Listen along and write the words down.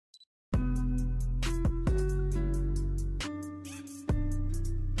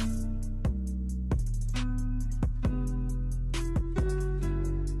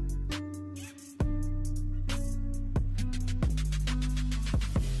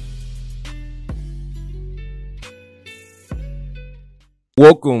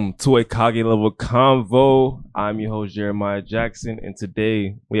Welcome to a KagelvlConvo. I'm your host Jeremiah Jackson, and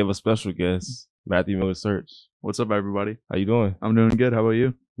today we have a special guest, Matthew Miller Search. What's up, everybody? How you doing? I'm doing good. How about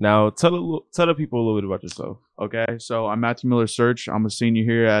you? Now, tell the people a little bit about yourself. Okay, so I'm Matthew Miller Search. I'm a senior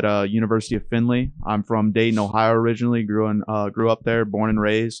here at University of Findlay. I'm from Dayton, Ohio originally. Grew up there, born and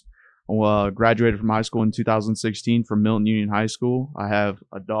raised. Graduated from high school in 2016 from Milton Union High School. I have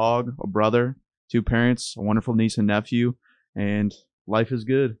a dog, a brother, two parents, a wonderful niece and nephew, and life is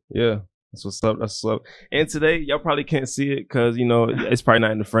good. Yeah, that's what's up. That's what's up. And today, y'all probably can't see it because, you know, it's probably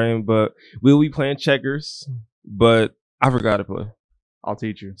not in the frame, but we'll be playing checkers. But I forgot to play. I'll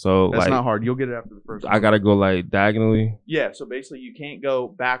teach you. So that's like, not hard. You'll get it after the first one. I got to go like diagonally. Yeah, so basically you can't go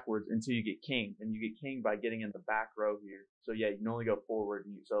backwards until you get king. And you get king by getting in the back row here. So yeah, you can only go forward.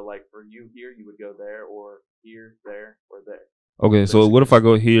 So like for you here, you would go there or here, there, or there. Okay, so what if I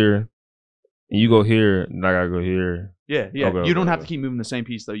go here and you go here and I got to go here? Yeah. Okay, you don't have to keep moving the same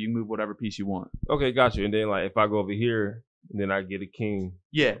piece, though. You can move whatever piece you want. Okay, got you. And then, like, if I go over here, then I get a king.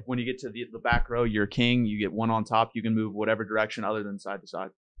 Yeah, when you get to the back row, you're king. You get one on top. You can move whatever direction other than side to side.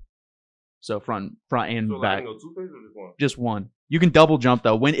 So front and So, back. Like, no, two places or just one? Just one. You can double jump,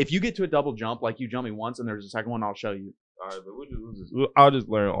 though. If you get to a double jump, like you jump me once and there's a second one, I'll show you. All right, but I'll just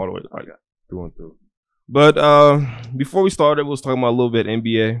learn all the way like, Okay. through and through. But before we started, we was talking about a little bit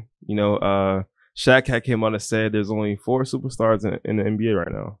NBA. You know, Shaq had came out and said there's only 4 superstars in the NBA right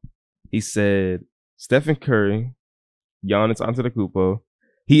now. He said Stephen Curry, Giannis Antetokounmpo.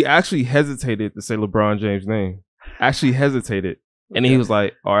 He actually hesitated to say LeBron James' name. Actually hesitated. And then he was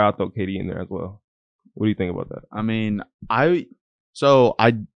like, all right, I'll throw KD in there as well. What do you think about that? I mean, I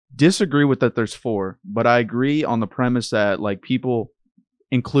disagree with that there's 4, but I agree on the premise that like people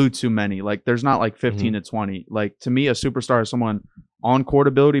include too many. Like there's not like 15 to 20. Like to me, a superstar is someone on court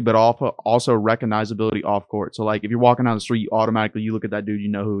ability, but also recognizability off court. So like if you're walking down the street, you look at that dude,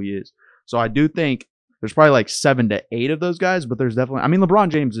 you know who he is. So I do think there's probably like 7 to 8 of those guys, but there's definitely, I mean, LeBron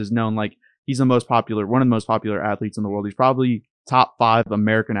James is known like he's one of the most popular athletes in the world. He's probably top 5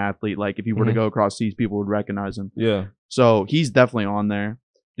 American athlete. Like if he were to go across seas, people would recognize him. Yeah. So he's definitely on there.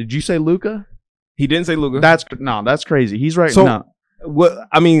 Did you say Luka? He didn't say Luka. That's crazy. He's right. So no.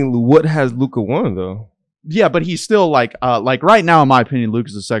 what has Luka won though? Yeah, but he's still like right now, in my opinion,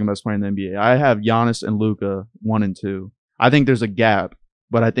 Luka's the second best player in the NBA. I have Giannis and Luka 1 and 2. I think there's a gap,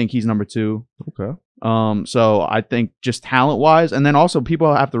 but I think he's number 2. Okay. So I think just talent wise, and then also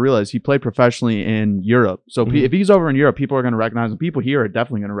people have to realize he played professionally in Europe. So if he's over in Europe, people are going to recognize him. People here are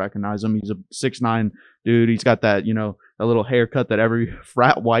definitely going to recognize him. He's a 6'9" dude. He's got that, you know, a little haircut that every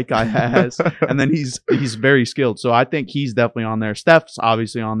frat white guy has, and then he's very skilled. So I think he's definitely on there. Steph's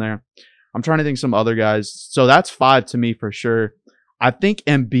obviously on there. I'm trying to think some other guys. So that's 5 to me for sure. I think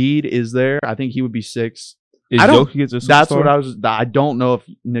Embiid is there. I think he would be 6. That's what I don't know if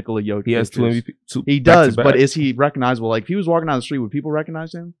Nikola Jokic. He has 2 MVP. He does, but is he recognizable? Like if he was walking down the street, would people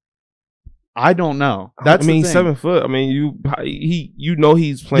recognize him? I don't know. He's 7 foot. I mean,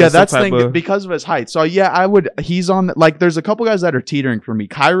 he's playing. Yeah, that's the thing because of his height. So yeah, I would. He's on. Like, there's a couple guys that are teetering for me.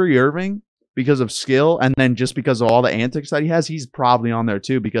 Kyrie Irving, because of skill, and then just because of all the antics that he has, he's probably on there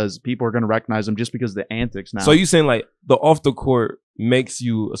too because people are going to recognize him just because of the antics now. So you saying like the off the court makes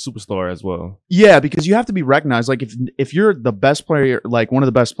you a superstar as well? Yeah, because you have to be recognized. Like if you're the best player, like one of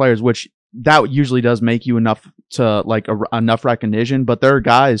the best players, which that usually does make you enough to like enough recognition. But there are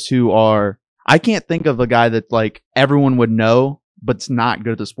guys who are. I can't think of a guy that like everyone would know, but it's not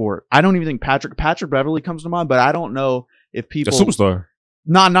good at the sport. I don't even think Patrick Beverley comes to mind, but I don't know if people. A superstar.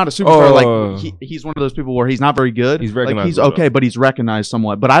 Not a superstar. Like he's one of those people where he's not very good. He's recognized. Like, he's okay, but he's recognized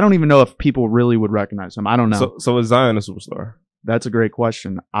somewhat. But I don't even know if people really would recognize him. I don't know. So is Zion a superstar? That's a great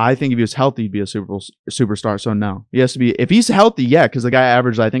question. I think if he was healthy, he'd be a superstar. So no, he has to be. If he's healthy, yeah, because the guy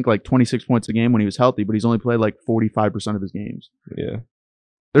averaged I think like 26 points a game when he was healthy, but he's only played like 45% of his games. Yeah.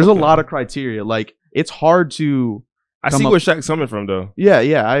 There's a lot of criteria. Like it's hard to. I see where Shaq's coming from, though. Yeah,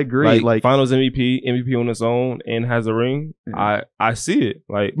 I agree. Like Finals MVP on its own, and has a ring. Yeah. I see it.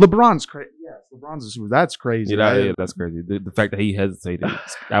 Like LeBron's crazy. Yes, LeBron's a super. That's crazy. Yeah, that's crazy. The fact that he hesitated,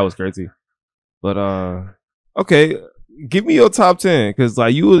 that was crazy. But okay, give me your top 10 because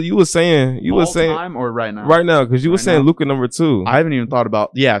like you were saying time or right now? Right now, because you were saying Luka number 2. I haven't even thought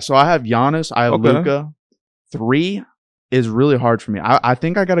about. Yeah, so I have Giannis. I have Luka. 3 is really hard for me. I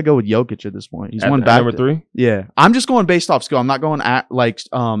think I got to go with Jokic at this point. He's won back number 3. Yeah, I'm just going based off skill. I'm not going at like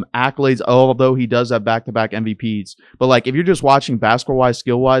accolades. Although he does have back-to-back MVPs, but like if you're just watching basketball-wise,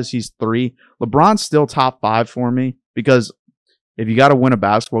 skill-wise, he's 3. LeBron's still top 5 for me because if you got to win a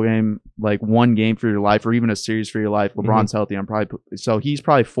basketball game, like one game for your life or even a series for your life, LeBron's healthy. He's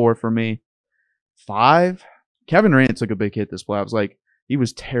probably 4 for me. 5. Kevin Durant took a big hit this playoffs. Like He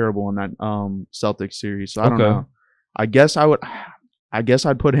was terrible in that Celtics series. So I don't know. I guess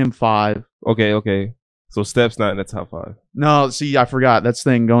I'd put him 5. Okay. So Steph's not in the top 5. No, see, I forgot. That's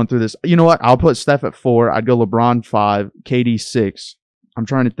the thing going through this. You know what? I'll put Steph at 4. I'd go LeBron 5, KD 6. I'm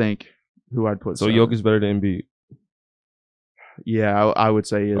trying to think who I'd put. So Jokic's better than Embiid. Yeah, I would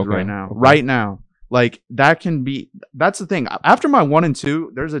say he is right now. Okay. Right now. Like, that's the thing. After my 1 and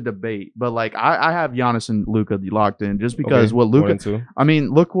 2, there's a debate. But, like, I have Giannis and Luka locked in just because what Luka,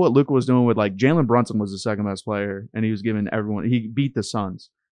 look what Luka was doing with, like, Jalen Brunson was the second best player, and he was giving everyone, he beat the Suns,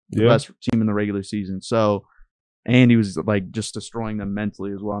 the best team in the regular season. So, and he was, like, just destroying them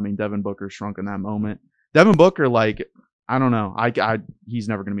mentally as well. I mean, Devin Booker shrunk in that moment. Devin Booker, like, I don't know. He's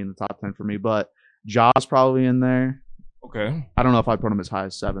never going to be in the top 10 for me, but Ja's probably in there. Okay. I don't know if I'd put him as high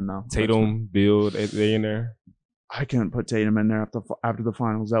as 7 though. Tatum, Bill, they in there. I couldn't put Tatum in there after the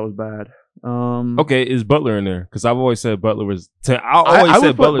finals. That was bad. Okay, is Butler in there? Because I've always said Butler was. I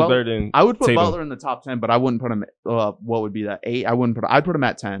said Butler's better than. I would put Tatum. Butler in the top 10, but I wouldn't put him. What would be that 8? I'd put him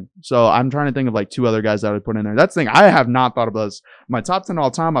at 10. So I'm trying to think of like 2 other guys that I would put in there. That's the thing. I have not thought about this. My top 10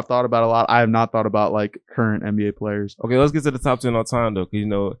 all time. I've thought about a lot. I have not thought about like current NBA players. Okay, let's get to the top 10 all time though,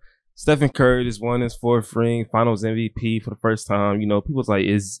 because Stephen Curry just won his 4th ring, Finals MVP for the first time. People's like,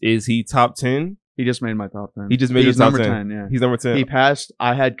 is he top 10? He just made my top 10. He just made his top 10. Yeah, he's number 10. He passed.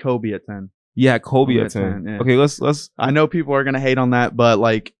 I had Kobe at 10. Yeah, Kobe at 10. Yeah. Okay, let's. I know people are gonna hate on that, but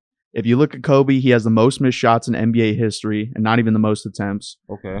like, if you look at Kobe, he has the most missed shots in NBA history, and not even the most attempts.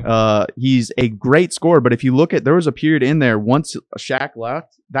 Okay. He's a great scorer, but if you look at, there was a period in there once Shaq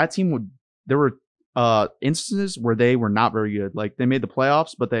left, that team there were instances where they were not very good. Like, they made the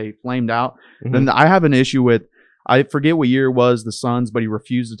playoffs, but they flamed out. Mm-hmm. Then I have an issue with, I forget what year it was, the Suns, but he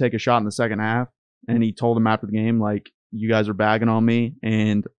refused to take a shot in the second half, and he told them after the game, like, you guys are bagging on me,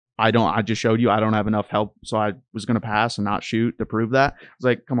 and I just showed you I don't have enough help, so I was going to pass and not shoot to prove that. I was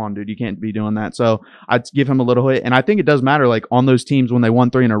like, come on, dude, you can't be doing that. So I'd give him a little hit, and I think it does matter, like, on those teams when they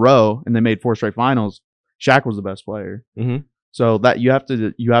won 3 in a row and they made 4 straight finals, Shaq was the best player. Mm-hmm. So that you have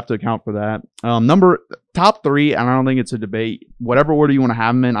to account for that. Top 3, and I don't think it's a debate. Whatever order you want to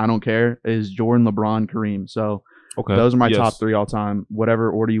have them in, I don't care. Is Jordan, LeBron, Kareem. So those are my top 3 all time. Whatever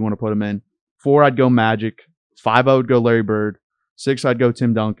order you want to put them in. 4, I'd go Magic. 5, I would go Larry Bird. 6, I'd go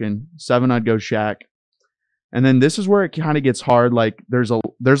Tim Duncan. 7, I'd go Shaq. And then this is where it kind of gets hard. Like, there's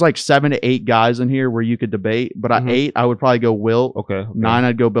like 7 to 8 guys in here where you could debate. But at 8, I would probably go Wilt. Okay. 9,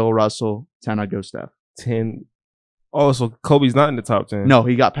 I'd go Bill Russell. 10, I'd go Steph. 10. Oh, so Kobe's not in the top 10. No,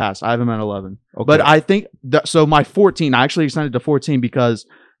 he got passed. I have him at 11. Okay. But I think so my 14, I actually extended to 14 because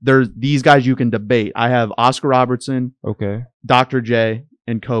there's these guys you can debate. I have Oscar Robertson, Dr. J,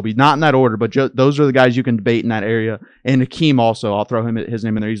 and Kobe. Not in that order, but those are the guys you can debate in that area. And Hakeem also, I'll throw his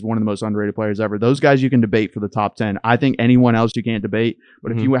name in there. He's one of the most underrated players ever. Those guys you can debate for the top 10. I think anyone else you can't debate.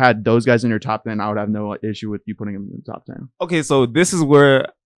 But if you had those guys in your top 10, I would have no issue with you putting them in the top 10. Okay, so this is where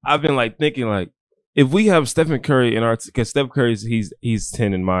I've been like thinking, like, if we have Stephen Curry in our, because Steph Curry he's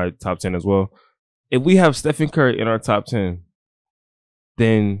 10 in my top 10 as well. If we have Stephen Curry in our top 10,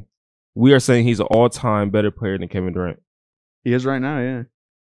 then we are saying he's an all-time better player than Kevin Durant. He is right now, yeah.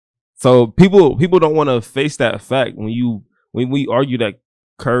 So people don't want to face that fact when we argue that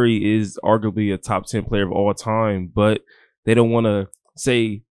Curry is arguably a top 10 player of all time, but they don't want to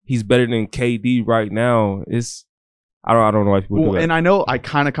say he's better than KD right now. I don't know why people do that. And I know I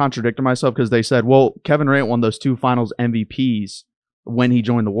kind of contradicted myself because they said, well, Kevin Durant won those 2 finals MVPs when he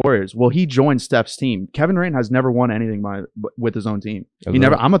joined the Warriors. Well, he joined Steph's team. Kevin Durant has never won anything with his own team.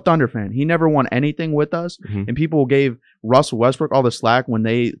 I'm a Thunder fan. He never won anything with us. Mm-hmm. And people gave Russell Westbrook all the slack when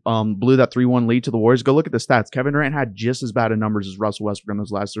they blew that 3-1 lead to the Warriors. Go look at the stats. Kevin Durant had just as bad of numbers as Russell Westbrook in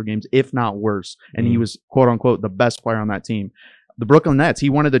those last 3 games, if not worse. And he was, quote unquote, the best player on that team. The Brooklyn Nets,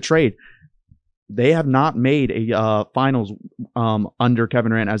 he wanted to trade. They have not made a finals under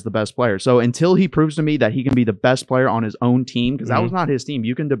Kevin Durant as the best player. So until he proves to me that he can be the best player on his own team, because that was not his team.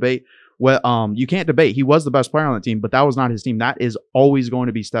 You can debate. Well, you can't debate. He was the best player on the team, but that was not his team. That is always going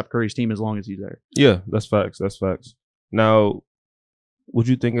to be Steph Curry's team as long as he's there. Yeah, that's facts. That's facts. Now, what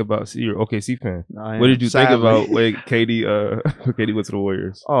you think about? You're an OKC fan. What did you think about when KD went to the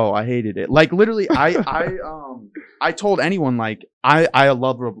Warriors? Oh, I hated it. Like, literally, I told anyone, like, I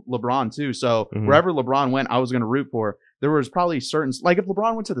love LeBron too. So wherever LeBron went, I was going to root for. There was probably certain, like, if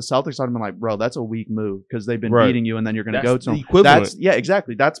LeBron went to the Celtics, I'd have been like, bro, that's a weak move because they've been beating you, and then you're going to go to them. Equivalent. Yeah,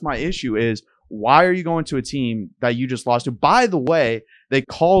 exactly. That's my issue is, why are you going to a team that you just lost to? By the way, they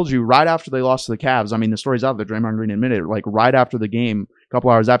called you right after they lost to the Cavs. I mean, the story's out there. Draymond Green admitted it. Like, right after the game, a couple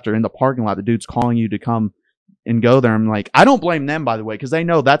hours after, in the parking lot, the dude's calling you to come and go there. I'm like, I don't blame them, by the way, because they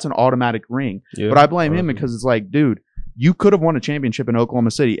know that's an automatic ring. Yeah, but I blame him because it's like, dude, you could have won a championship in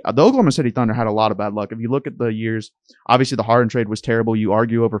Oklahoma City. The Oklahoma City Thunder had a lot of bad luck. If you look at the years, obviously the Harden trade was terrible. You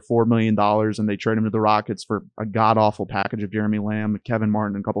argue over $4 million, and they trade him to the Rockets for a god-awful package of Jeremy Lamb, Kevin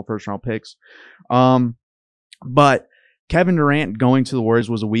Martin, and a couple first-round picks. But Kevin Durant going to the Warriors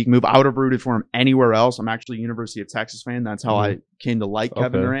was a weak move. I would have rooted for him anywhere else. I'm actually a University of Texas fan. That's how I came to like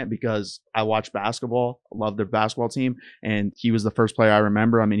Kevin Durant, because I watched basketball. I loved their basketball team, and he was the first player I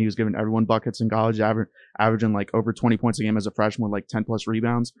remember. I mean, he was giving everyone buckets in college, averaging like over 20 points a game as a freshman with like 10 plus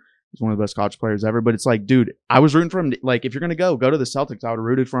rebounds. He's one of the best college players ever. But it's like, dude, I was rooting for him. Like, if you're going to go to the Celtics, I would have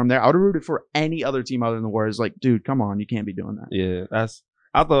rooted for him there. I would have rooted for any other team other than the Warriors. Like, dude, come on. You can't be doing that. Yeah,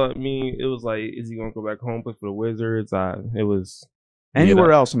 I thought, it was like, is he going to go back home, play for the Wizards? It was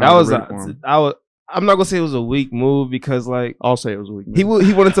anywhere else. I'm not going to say it was a weak move, because like, I'll say it was a weak move.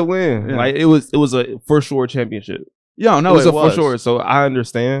 He wanted to win. Yeah. Like, it was a for sure championship. Yeah, no, it was for sure. So I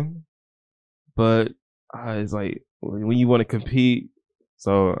understand, but it's like when you want to compete.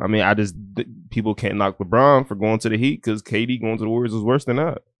 So I mean, people can't knock LeBron for going to the Heat, because KD going to the Warriors is worse than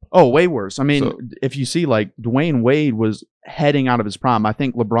that. Oh, way worse. I mean, if you see, like, Dwayne Wade was heading out of his prime. I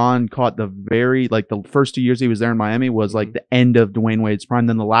think LeBron caught the first 2 years he was there in Miami was like the end of Dwayne Wade's prime.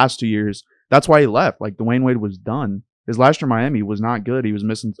 Then the last 2 years, that's why he left. Like, Dwayne Wade was done. His last year in Miami was not good. He was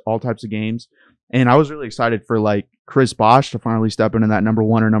missing all types of games. And I was really excited for, like, Chris Bosh to finally step into that number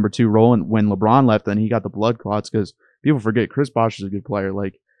 1 or number 2 role. And when LeBron left, then he got the blood clots, because people forget Chris Bosh is a good player.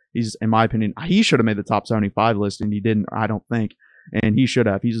 Like, he's, in my opinion, he should have made the top 75 list, and he didn't, I don't think. And he should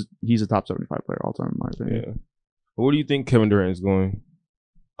have. He's a top 75 player all time, in my opinion. Yeah. Where do you think Kevin Durant is going?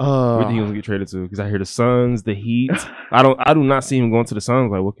 Where do you think he's gonna get traded to? Because I hear the Suns, the Heat. I do not see him going to the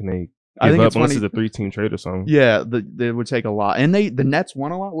Suns. Like, what can they give up unless it's a 3-team trade or something? Yeah, they would take a lot. And the Nets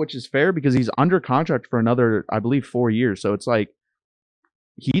won a lot, which is fair, because he's under contract for another, I believe, 4 years. So it's like,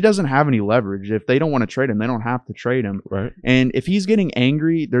 he doesn't have any leverage. If they don't want to trade him, they don't have to trade him. Right. And if he's getting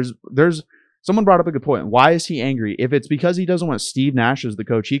angry, there's someone brought up a good point. Why is he angry? If it's because he doesn't want Steve Nash as the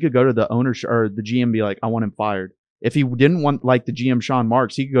coach, he could go to the ownership or the GM and be like, I want him fired. If he didn't want, like, the GM Sean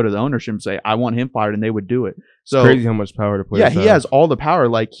Marks, he could go to the ownership and say, I want him fired, and they would do it. So it's crazy how much power the player has. He has all the power.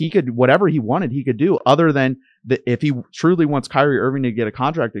 Like, he could, whatever he wanted, he could do, other than if he truly wants Kyrie Irving to get a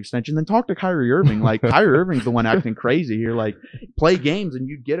contract extension, then talk to Kyrie Irving. Like, Kyrie Irving's the one acting crazy here. Like, play games and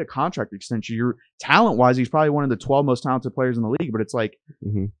you'd get a contract extension. You're talent-wise, he's probably one of the 12 most talented players in the league, but it's like,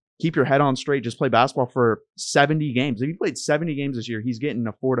 keep your head on straight. Just play basketball for 70 games. If he played 70 games this year, he's getting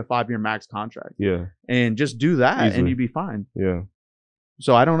a 4 to 5 year max contract. Yeah. And just do that, easily, and you'd be fine. Yeah.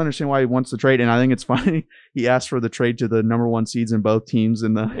 So I don't understand why he wants the trade, and I think it's funny he asked for the trade to the number 1 seeds in both teams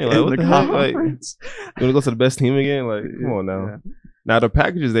in the, in the conference. Like, you want to go to the best team again? Like, come on now. Yeah. Now, the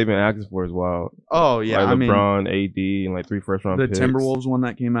packages they've been asking for is wild. Oh, yeah. Like LeBron, AD, and like 3 first-round picks. The Timberwolves one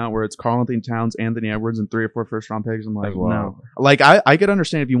that came out where it's Karl-Anthony Towns, Anthony Edwards, and 3 or 4 first-round picks. I'm like, no. Like, I could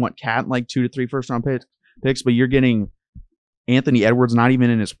understand if you want Cat like 2 to 3 first-round picks, but you're getting Anthony Edwards not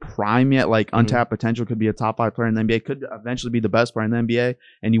even in his prime yet. Like, untapped potential, could be a top 5 player in the NBA, could eventually be the best player in the NBA,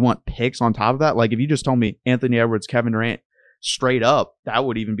 and you want picks on top of that. Like, if you just told me Anthony Edwards, Kevin Durant straight up, that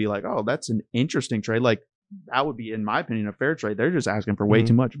would even be like, oh, that's an interesting trade. Like, that would be, in my opinion, a fair trade. They're just asking for way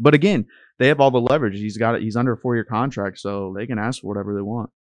too much. But again, they have all the leverage. He's under a 4-year contract, so they can ask for whatever they want.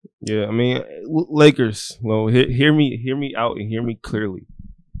 Yeah, I mean, Lakers. Well, hear me out and hear me clearly.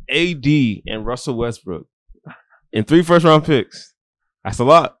 AD and Russell Westbrook and 3 first-round picks. That's a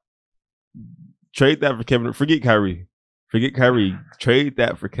lot. Trade that for Kevin. Forget Kyrie. Trade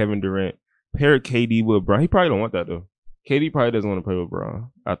that for Kevin Durant. Pair KD with Bron. He probably don't want that though. KD probably doesn't want to play with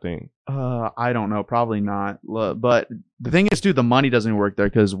Bron, I think. I don't know. Probably not. But the thing is, dude, the money doesn't work there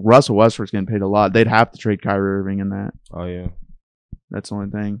because Russell Westbrook's getting paid a lot. They'd have to trade Kyrie Irving in that. Oh, yeah. That's the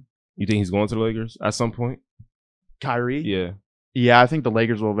only thing. You think he's going to the Lakers at some point? Kyrie? Yeah. Yeah, I think the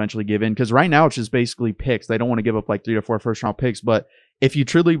Lakers will eventually give in because right now it's just basically picks. They don't want to give up like 3 to 4 first-round picks. But if you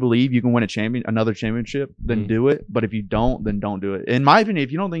truly believe you can win another championship, then do it. But if you don't, then don't do it. In my opinion,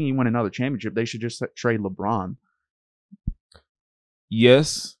 if you don't think you win another championship, they should just trade LeBron.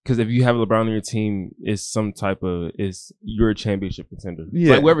 Yes, because if you have LeBron on your team, you're a championship contender.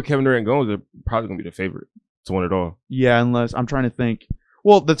 Yeah. Like wherever Kevin Durant goes, they're probably gonna be the favorite to win it all. Yeah, unless I'm trying to think.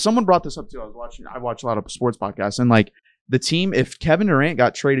 Well, someone brought this up too. I watch a lot of sports podcasts, and like the team, if Kevin Durant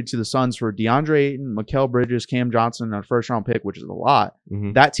got traded to the Suns for DeAndre Ayton, Mikal Bridges, Cam Johnson, and a first-round pick, which is a lot,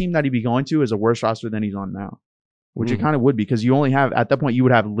 that team that he'd be going to is a worse roster than he's on now. Which it kind of would be because you only have, at that point, you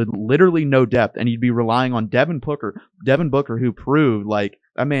would have literally no depth and you'd be relying on Devin Booker, who proved like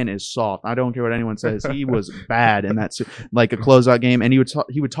that man is soft. I don't care what anyone says. He was bad in that, like a closeout game. And he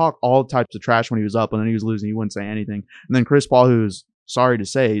would talk all types of trash when he was up, and then he was losing. He wouldn't say anything. And then Chris Paul, who's sorry to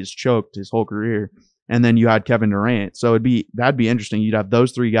say, he's choked his whole career. and then you had Kevin Durant. So that'd be interesting. You'd have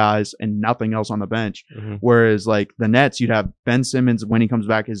those 3 guys and nothing else on the bench. Mm-hmm. Whereas like the Nets, you'd have Ben Simmons when he comes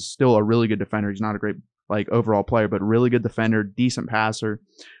back is still a really good defender. He's not a great like overall player, but really good defender, decent passer.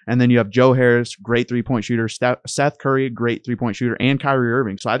 And then you have Joe Harris, great 3-point shooter, Seth Curry, great 3-point shooter, and Kyrie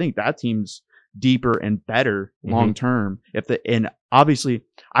Irving. So I think that team's deeper and better long term. And obviously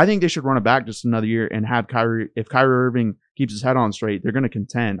I think they should run it back just another year and have if Kyrie Irving keeps his head on straight, they're going to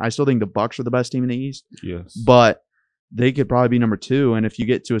contend. I still think the Bucks are the best team in the East. Yes. But they could probably be number 2. And if you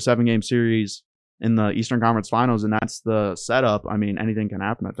get to a 7-game series in the Eastern Conference Finals and that's the setup, I mean, anything can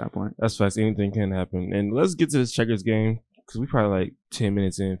happen at that point. That's fast. Anything can happen. And let's get to this checkers game because we probably like 10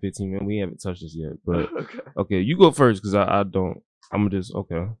 minutes in, 15 minutes. We haven't touched this yet. But okay, you go first because I don't. I'm going to just,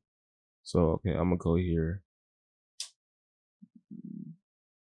 okay. So, okay, I'm going to go here.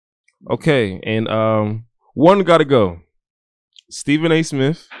 Okay, and one got to go. Stephen A.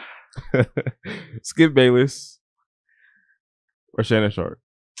 Smith, Skip Bayless, or Shannon Sharp.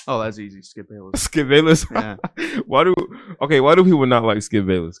 Oh, that's easy. Skip Bayless. Skip Bayless. Yeah. Why do people not like Skip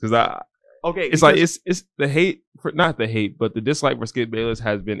Bayless? Because it's the hate for not the hate, but the dislike for Skip Bayless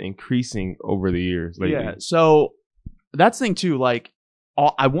has been increasing over the years lately. Yeah. So that's the thing too. Like,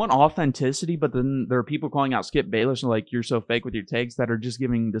 I want authenticity, but then there are people calling out Skip Bayless and like you're so fake with your takes that are just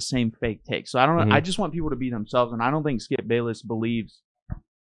giving the same fake takes. So I don't know. I just want people to be themselves, and I don't think Skip Bayless believes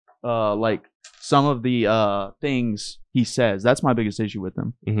like some of the things he says. That's my biggest issue with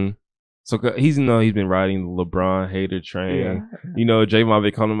him. Mm-hmm. So he's been riding the LeBron hater train. Yeah. J-Mon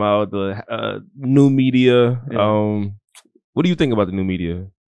been calling him out the new media. Yeah. What do you think about the new media?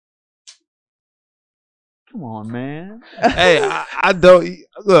 Come on, man. Hey, I don't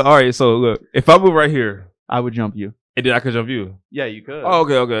look. All right, so look, if I move right here, I would jump you. And then I could jump you. Yeah, you could. Oh,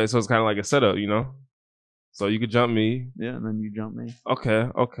 okay. So it's kind of like a setup, So you could jump me. Yeah, and then you jump me. Okay,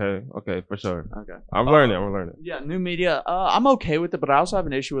 for sure. Okay. I'm learning. Yeah, new media. I'm okay with it, but I also have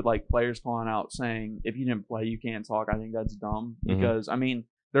an issue with like players calling out saying if you didn't play, you can't talk. I think that's dumb because I mean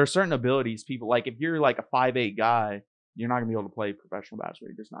there are certain abilities people like if you're like a 5'8" guy. You're not going to be able to play professional basketball.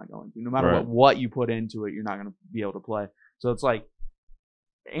 You're just not going to. No matter what you put into it, you're not going to be able to play. So it's like,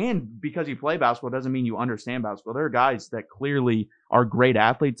 and because you play basketball doesn't mean you understand basketball. There are guys that clearly are great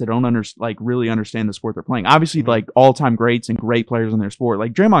athletes that don't really understand the sport they're playing. Obviously, like all-time greats and great players in their sport.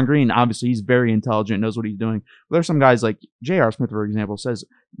 Like Draymond Green, obviously he's very intelligent, knows what he's doing. But there's some guys like J.R. Smith, for example, says,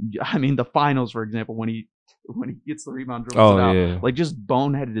 I mean, the finals, for example, when he gets the rebound, dribbles it out, like just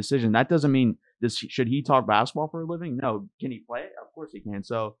boneheaded decision. That doesn't mean should he talk basketball for a living? No. Can he play? Of course he can.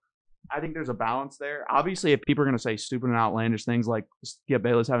 So I think there's a balance there. Obviously, if people are going to say stupid and outlandish things like Skip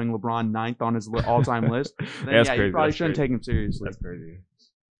Bayless having LeBron 9th on his all-time list, then yeah, you probably shouldn't take him seriously. That's crazy.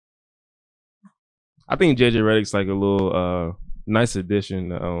 I think JJ Redick's like a little nice addition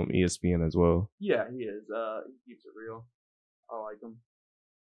to ESPN as well. Yeah, he is. He keeps it real. I like him.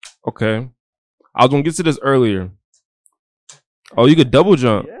 Okay. I was going to get to this earlier. Oh, you could double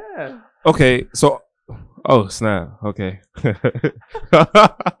jump. Yeah. Okay, so snap. Okay. I'm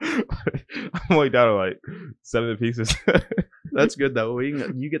only down to like 7 pieces. That's good though.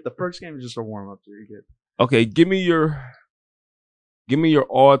 You get the first game is just a warm up, so you're good. Okay, give me your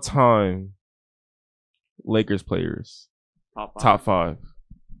all-time Lakers players. Top five.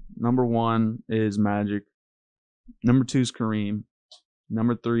 Number 1 is Magic. Number 2 is Kareem.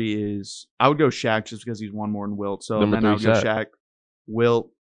 Number 3 is I would go Shaq just because he's won more than Wilt. So then I would go Shaq,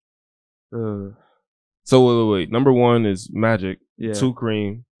 Wilt. So wait. Number 1 is Magic. Yeah. 2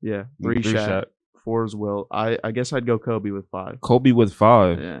 Kareem. Yeah. 3 Shaq. 4 is Wilt. I guess I'd go Kobe with 5. Kobe with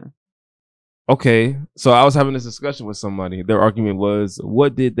 5. Yeah. Okay. So I was having this discussion with somebody. Their argument was,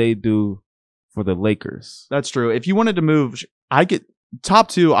 what did they do for the Lakers? That's true. If you wanted to move, I get top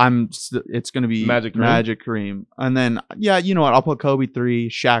 2. It's going to be Magic Kareem. And then, yeah, you know what? I'll put Kobe 3,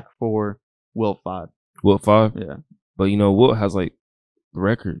 Shaq 4, Wilt 5. Wilt 5? Yeah. But Wilt has like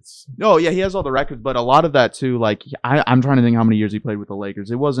records. Oh yeah, he has all the records, but a lot of that too. Like I'm trying to think how many years he played with the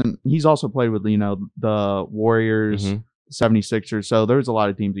Lakers. It wasn't. He's also played with the Warriors, 76ers. So there's a lot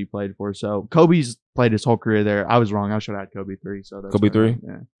of teams he played for. So Kobe's played his whole career there. I was wrong. I should have had Kobe 3. So that's Kobe 3.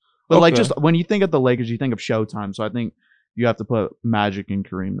 Yeah. But like just when you think of the Lakers, you think of Showtime. So I think you have to put Magic and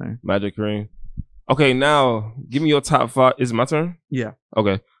Kareem there. Magic, Kareem. Okay, now give me your top 5. Is it my turn? Yeah.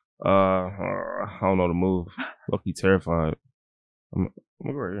 Okay. I don't know the move. Lucky terrified. I'm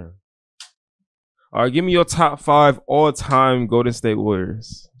gonna go right here. All right, give me your top 5 all-time Golden State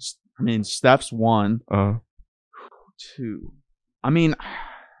Warriors. I mean, Steph's 1. 2. I mean,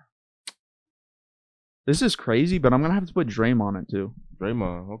 this is crazy, but I'm gonna have to put Draymond in too.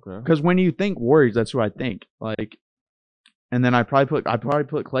 Draymond, okay. Because when you think Warriors, that's who I think. Like, And then I'd probably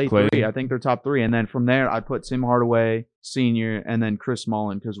put Clay Clay. 3. I think they're top 3. And then from there, I'd put Tim Hardaway Sr. and then Chris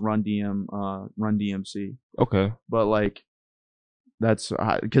Mullin because run DMC. Okay. But like, that's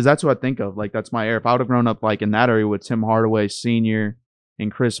because that's what I think of. Like, that's my era. If I would have grown up like in that area with Tim Hardaway Sr.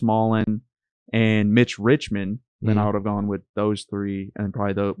 and Chris Mullin and Mitch Richmond, then I would have gone with those 3 and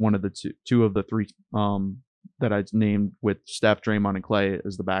probably one of the two of the 3 that I named with Steph, Draymond, and Clay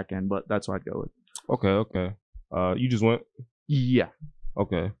as the back end. But that's what I'd go with. Okay. You just went? Yeah.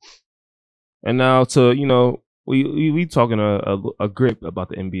 Okay. And now to, we talking a grip about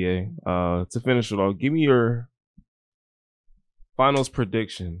the NBA. To finish it off, give me your finals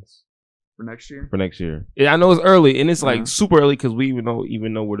predictions for next year. Yeah, I know it's early, and it's like super early because we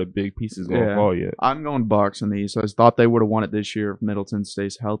even know where the big pieces gonna fall yet. I'm going Bucks in these. So I thought they would have won it this year if Middleton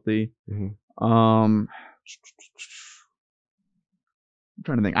stays healthy. I'm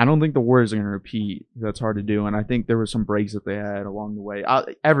trying to think. I don't think the Warriors are going to repeat. That's hard to do, and I think there were some breaks that they had along the way.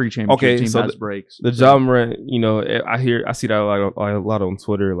 Every championship team has breaks. The Ja Morant, I see that a lot on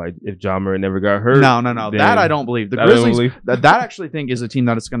Twitter. Like if Ja Morant never got hurt, no, that I don't believe. The Grizzlies, that actually think is a team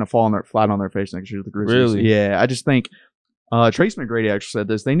that it's going to fall flat on their face next year. The Grizzlies, really? Yeah, I just think Trace McGrady actually said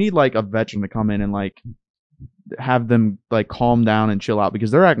this. They need like a veteran to come in and like have them like calm down and chill out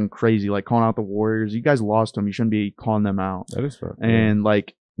because they're acting crazy, like calling out the Warriors. You guys lost them. You shouldn't be calling them out. That is fair. And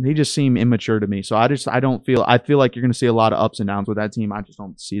like they just seem immature to me. So I feel like you're going to see a lot of ups and downs with that team. I just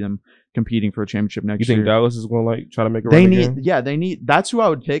don't see them competing for a championship next year. You think Dallas is going to like try to make a run again? They need. That's who I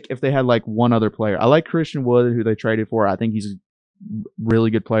would pick if they had like one other player. I like Christian Wood, who they traded for. I think he's a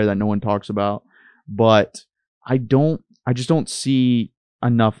really good player that no one talks about. But I just don't see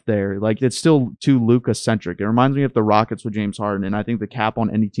enough there. Like it's still too Luka centric. It reminds me of the Rockets with James Harden, and I think the cap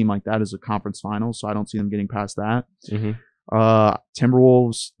on any team like that is a conference finals, so I don't see them getting past that.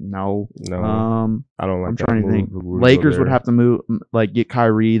 Timberwolves, no. I don't like. I'm trying to think. Lakers would have to move, like get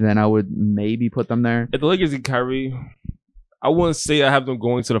Kyrie. Then I would maybe put them there. If the Lakers get Kyrie, I wouldn't say I have them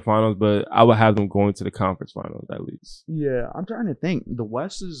going to the finals, but I would have them going to the conference finals at least. Yeah, I'm trying to think. The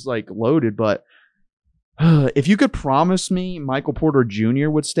West is like loaded, but if you could promise me Michael Porter Jr.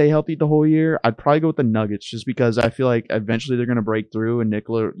 would stay healthy the whole year, I'd probably go with the Nuggets just because I feel like eventually they're going to break through and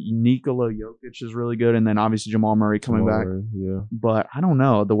Nikola Jokic is really good. And then obviously Jamal Murray coming back. Yeah. But I don't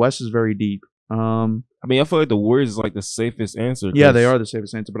know. The West is very deep. I feel like the Warriors is like the safest answer. Yeah, they are the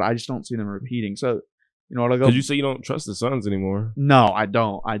safest answer, but I just don't see them repeating. So, you know what, I'll go. Because you say you don't trust the Suns anymore. No, I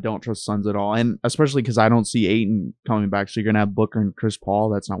don't. I don't trust Suns at all. And especially because I don't see Ayton coming back. So you're going to have Booker and Chris Paul.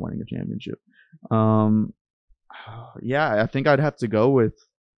 That's not winning a championship. Yeah, I think I'd have to go with.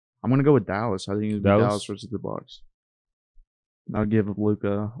 I'm gonna go with Dallas. I think it would be Dallas versus the Bucks. I'll give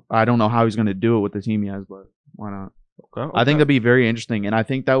Luka. I don't know how he's gonna do it with the team he has, but why not? Okay. I think that'd be very interesting, and I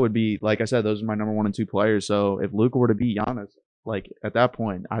think that would be, like I said, those are my number 1 and 2 players. So if Luka were to beat Giannis, like at that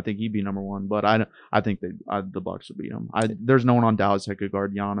point, I think he'd be number 1. But I think the Bucks would beat him. There's no one on Dallas that could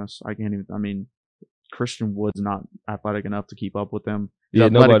guard Giannis. I can't even. I mean, Christian Wood's not athletic enough to keep up with them. Yeah,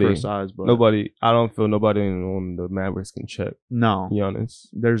 nobody. For size, but nobody. I don't feel nobody on the Mavericks can check. No, Giannis.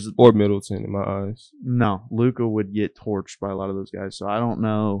 Or Middleton in my eyes. No, Luka would get torched by a lot of those guys. So I don't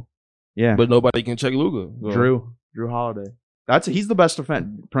know. Yeah, but nobody can check Luka. So. Drew Holiday. He's the best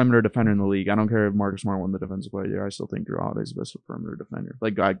perimeter defender in the league. I don't care if Marcus Smart won the defensive player there. I still think Drew Holiday's the best perimeter defender.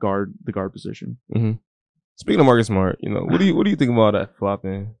 Like the guard position. Mm-hmm. Speaking of Marcus Smart, what do you think about that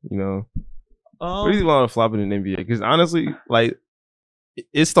flopping? What do you think about flopping in the NBA? Because honestly, like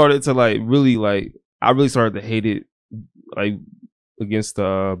it started to I really started to hate it against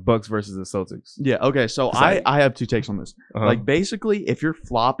the Bucks versus the Celtics. Yeah, okay. So I have 2 takes on this. Like basically, if you're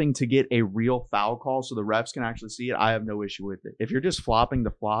flopping to get a real foul call so the refs can actually see it, I have no issue with it. If you're just flopping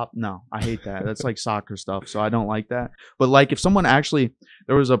to flop, no, I hate that. That's like soccer stuff, so I don't like that. But like if someone actually,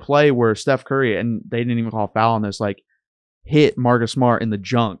 there was a play where Steph Curry, and they didn't even call a foul on this, like hit Marcus Smart in the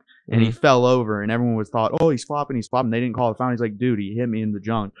junk. And he fell over, and everyone thought, oh, he's flopping. They didn't call the foul. He's like, dude, he hit me in the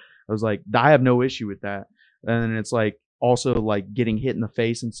junk. I was like, I have no issue with that. And then it's like also like getting hit in the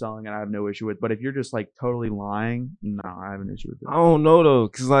face and selling, and I have no issue with. But if you're just like totally lying, no, I have an issue with that. I don't know though,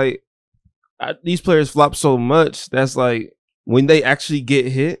 because like these players flop so much. That's like when they actually get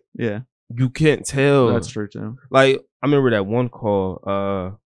hit, yeah, you can't tell. That's true too. Like I remember that one call.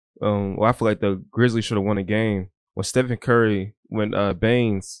 I feel like the Grizzlies should have won a game when Stephen Curry, when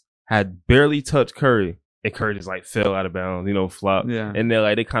Baines had barely touched Curry, and Curry just like fell out of bounds, flop. Yeah. And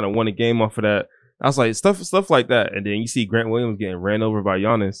then they kind of won a game off of that. I was like, stuff like that. And then you see Grant Williams getting ran over by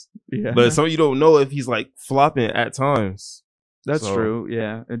Giannis. Yeah. But you don't know if he's like flopping at times. That's true.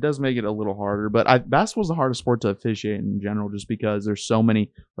 Yeah. It does make it a little harder. But basketball's the hardest sport to officiate in general just because there's so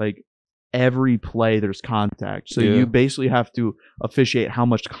many, like, every play there's contact. So you basically have to officiate how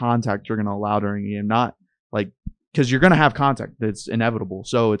much contact you're going to allow during a game, not like because you're going to have contact. That's inevitable.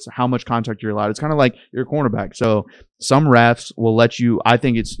 So it's how much contact you're allowed. It's kind of like your cornerback. So some refs will let you. I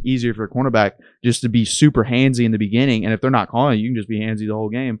think it's easier for a cornerback just to be super handsy in the beginning, and if they're not calling you can just be handsy the whole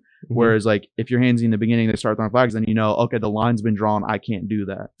game. Mm-hmm. Whereas like if you're handsy in the beginning, they start throwing flags, then okay, the line's been drawn. I can't do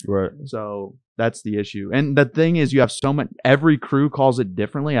that. Right. So that's the issue. And the thing is, you have so much. Every crew calls it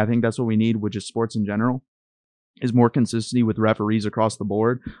differently. I think that's what we need, which is sports in general, is more consistency with referees across the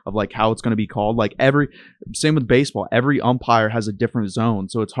board of like how it's going to be called. Like same with baseball. Every umpire has a different zone,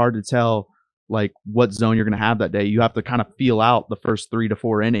 so it's hard to tell like what zone you're going to have that day. You have to kind of feel out the first 3 to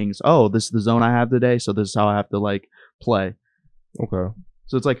 4 innings. Oh, this is the zone I have today, so this is how I have to like play. Okay.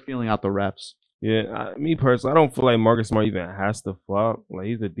 So it's like feeling out the refs. Yeah, me personally, I don't feel like Marcus Smart even has to flop. Like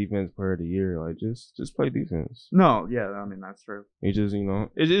he's the defense player of the year. Like just play defense. No, yeah, I mean that's true. He just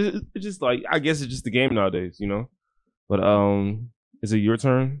it's just like I guess it's just the game nowadays, But is it your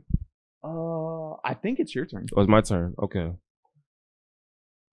turn? I think it's your turn. Oh, it's my turn. Okay.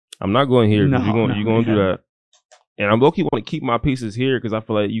 I'm not going here. You're going to do that. And I'm low-key want to keep my pieces here because I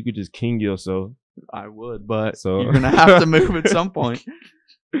feel like you could just king yourself. I would, but you're gonna have to move at some point.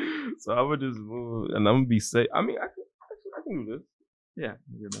 So I would just move, and I'm gonna be safe. I mean, I can do this. Yeah,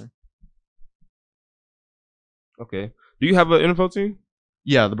 you're there. Okay. Do you have an NFL team?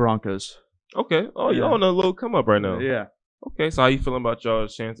 Yeah, the Broncos. Okay. Oh, y'all on a little come up right now. Yeah. Okay. So how you feeling about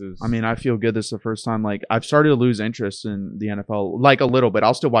y'all's chances? I mean, I feel good. This is the first time like I've started to lose interest in the NFL, like a little bit.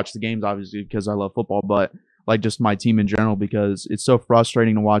 I'll still watch the games, obviously, because I love football, but like just my team in general, because it's so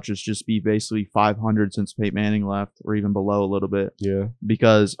frustrating to watch us just be basically 500 since Peyton Manning left, or even below a little bit. Yeah.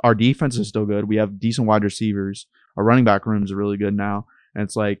 Because our defense is still good. We have decent wide receivers. Our running back rooms are really good now. And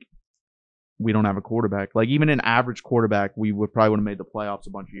it's like we don't have a quarterback. Like even an average quarterback, we would have made the playoffs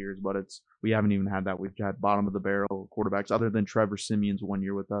a bunch of years, but we haven't even had that. We've had bottom of the barrel quarterbacks other than Trevor Siemian's 1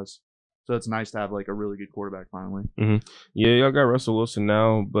 year with us. So it's nice to have like a really good quarterback finally. Mm-hmm. Yeah, y'all got Russell Wilson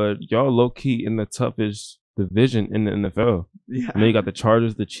now, but y'all low key in the toughest division in the NFL. Yeah. And then you got the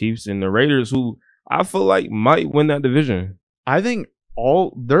Chargers, the Chiefs, and the Raiders, who I feel like might win that division. I think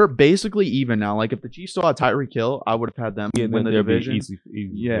they're basically even now. Like if the Chiefs still had Tyreek Hill, I would have had them win the division. Easy,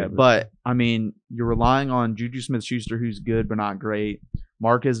 yeah, but I mean, you're relying on Juju Smith-Schuster, who's good but not great.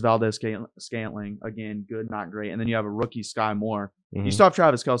 Marquez Valdes-Scantling, again, good, not great. And then you have a rookie, Sky Moore. Mm-hmm. You still have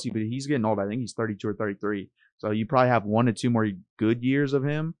Travis Kelce, but he's getting old. I think he's 32 or 33. So you probably have 1 to 2 more good years of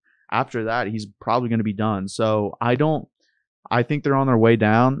him. After that, he's probably going to be done. So I think they're on their way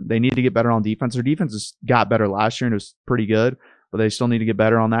down. They need to get better on defense. Their defense got better last year and it was pretty good, but they still need to get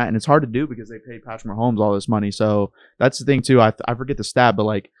better on that. And it's hard to do because they paid Patrick Mahomes all this money. So that's the thing too. I forget the stat, but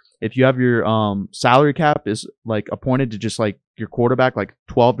like if you have your salary cap is like appointed to just like your quarterback, like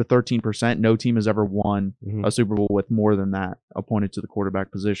 12 to 13%, no team has ever won a Super Bowl with more than that appointed to the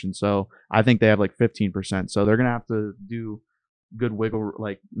quarterback position. So I think they have like 15%. So they're going to have to do good wiggle,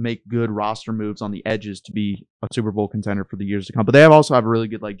 like make good roster moves on the edges to be a Super Bowl contender for the years to come. But they also have a really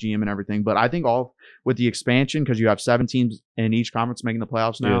good like GM and everything. But I think all with the expansion, because you have 7 teams in each conference making the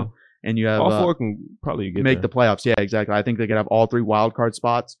playoffs now, and you have all 4 can probably make the playoffs. Yeah, exactly. I think they could have all 3 wild card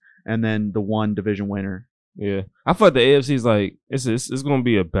spots and then the 1 division winner. Yeah, I feel like the AFC is like it's going to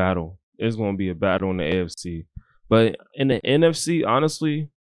be a battle. It's going to be a battle in the AFC, but in the NFC, honestly,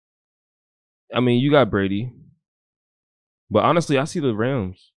 I mean you got Brady. But honestly, I see the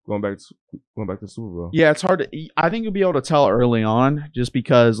Rams going back to Super Bowl. Yeah, it's hard to. I think you'll be able to tell early on, just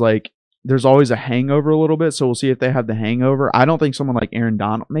because like there's always a hangover a little bit. So we'll see if they have the hangover. I don't think someone like Aaron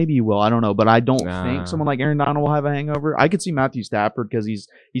Donald. Maybe he will. I don't know, but I don't think someone like Aaron Donald will have a hangover. I could see Matthew Stafford because he's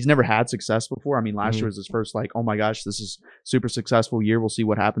never had success before. I mean, last year was his first like, oh my gosh, this is super successful year. We'll see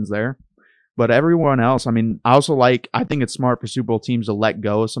what happens there. But everyone else, I mean, I think it's smart for Super Bowl teams to let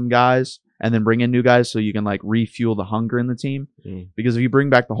go of some guys and then bring in new guys so you can like refuel the hunger in the team. Because if you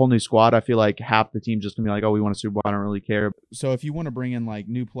bring back the whole new squad, I feel like half the team's just gonna be like, oh, we want a Super Bowl, I don't really care. So if you want to bring in like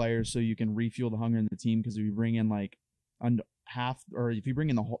new players so you can refuel the hunger in the team, because if you bring in like if you bring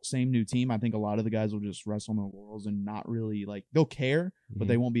in the whole same new team, I think a lot of the guys will just rest on their laurels and not really like, they'll care, but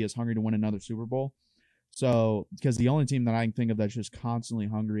they won't be as hungry to win another Super Bowl. So, because the only team that I can think of that's just constantly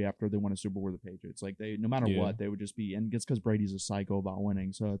hungry after they win a Super Bowl were the Patriots. Like no matter what, they would just be, and it's because Brady's a psycho about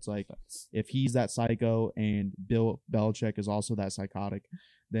winning. So it's like, if he's that psycho and Bill Belichick is also that psychotic,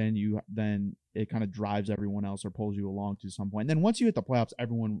 then it kind of drives everyone else or pulls you along to some point. And then once you hit the playoffs,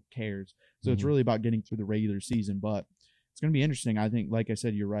 everyone cares. So it's really about getting through the regular season. But it's going to be interesting. I think, like I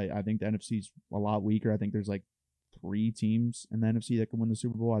said, you're right. I think the NFC's a lot weaker. I think there's like 3 teams in the NFC that can win the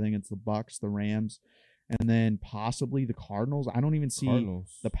Super Bowl. I think it's the Bucks, the Rams, and then possibly the Cardinals. I don't even see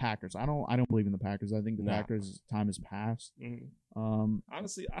Cardinals. the Packers. I don't believe in the Packers. I think the Nah. Packers' time has passed.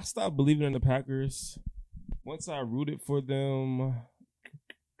 Honestly, I stopped believing in the Packers once I rooted for them.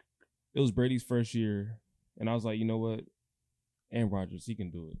 It was Brady's first year, and I was like, you know what, Aaron Rodgers, he can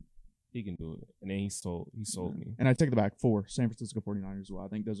do it. He can do it. And then he sold me. And I take it back. 4 San Francisco 49ers as well. I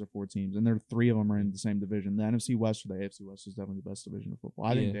think those are 4 teams, and there are 3 of them are in the same division. The NFC West or the AFC West is definitely the best division of football.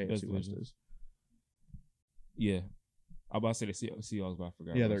 I think the AFC West is. Yeah, I'm about to say the Seahawks, but I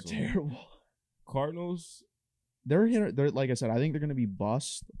forgot. Yeah, they're terrible. Cardinals, they're like I said. I think they're going to be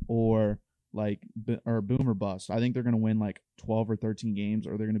bust or boom or bust. I think they're going to win like 12 or 13 games,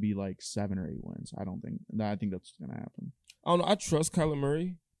 or they're going to be like 7 or 8 wins. I think that's going to happen. I don't know. I trust Kyler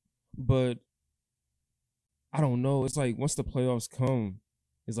Murray, but I don't know. It's like once the playoffs come,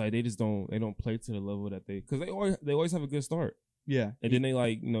 it's like they don't play to the level that because they always have a good start. Yeah, and then they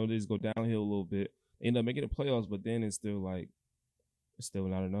they just go downhill a little bit. They end up making the playoffs, but then it's still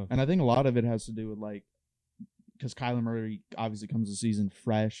not enough. And I think a lot of it has to do with because Kyler Murray obviously comes to the season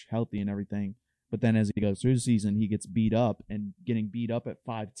fresh, healthy, and everything. But then as he goes through the season, he gets beat up, and getting beat up at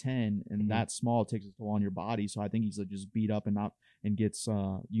 5'10" and that small takes a toll on your body. So I think he's just beat up and gets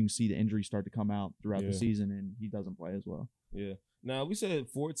you can see the injuries start to come out throughout the season, and he doesn't play as well. Yeah. Now we said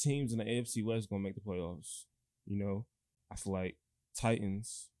 4 teams in the AFC West gonna make the playoffs. I feel like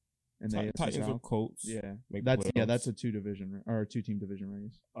Titans and the Titans or Colts. Yeah, that's a 2 team division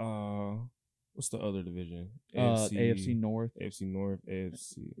race. What's the other division? AFC North. AFC North,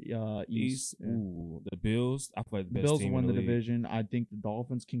 AFC East. Yeah. Ooh, the Bills. I feel like the Bills team won in the league. division. I think the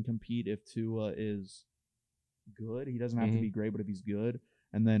Dolphins can compete if Tua is good. He doesn't have to be great, but if he's good.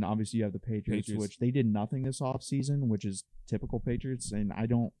 And then obviously you have the Patriots, which they did nothing this offseason, which is typical Patriots. And I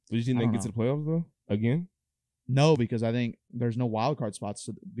don't. Did you think they get to the playoffs though? Again? No, because I think there's no wild card spots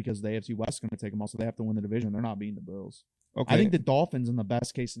because the AFC West is going to take them all, so they have to win the division. They're not beating the Bills. Okay. I think the Dolphins, in the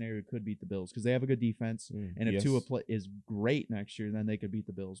best case scenario, could beat the Bills because they have a good defense. And if Tua is great next year, then they could beat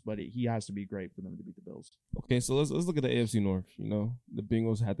the Bills. But he has to be great for them to beat the Bills. Okay, so let's look at the AFC North. The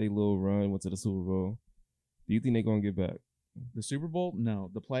Bengals had their little run, went to the Super Bowl. Do you think they're going to get back? The Super Bowl?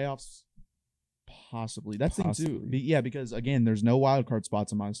 No. The playoffs? Possibly. That's the thing, too. Yeah, because, again, there's no wild card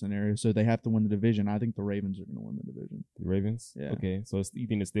spots in my scenario, so they have to win the division. I think the Ravens are going to win the division. The Ravens? Yeah. Okay, so you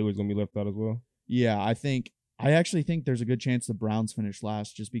think the Steelers going to be left out as well? Yeah, I actually think there's a good chance the Browns finish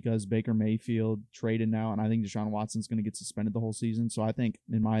last just because Baker Mayfield traded now, and I think Deshaun Watson's going to get suspended the whole season. So I think,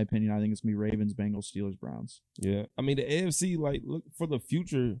 in my opinion, it's going to be Ravens, Bengals, Steelers, Browns. Yeah. I mean, the AFC, look for the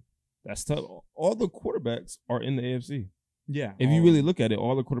future, that's tough. All the quarterbacks are in the AFC. Yeah. If you really look at it,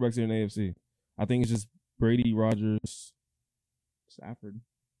 all the quarterbacks are in the AFC. I think it's just Brady, Rodgers, Stafford,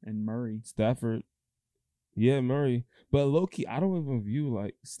 and Murray. Stafford. Yeah, Murray. But low-key, I don't even view,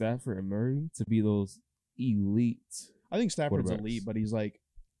 Stafford and Murray to be those elite. I think Stafford's elite, but he's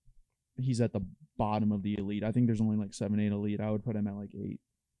at the bottom of the elite. I think there's only 7, 8 elite. I would put him at 8.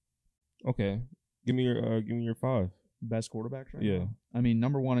 Okay, give me your 5 best quarterbacks right now. Yeah, I mean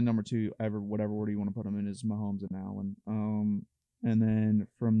number 1 and number 2, whatever order you want to put them in, is Mahomes and Allen. And then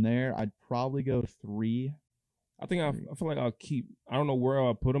from there, I'd probably go 3. I think I feel like I'll keep. I don't know where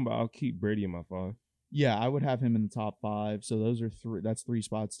I'll put him, but I'll keep Brady in my 5. Yeah, I would have him in the top 5. So those are 3. That's 3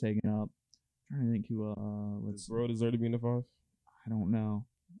 spots taken up. I'm trying to think who. Does Burrow deserve to be in the 5? I don't know.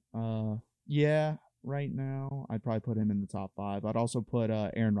 Yeah, right now I'd probably put him in the top 5. I'd also put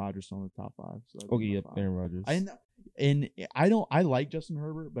Aaron Rodgers on the top 5. So okay, yep, Aaron Rodgers. I like Justin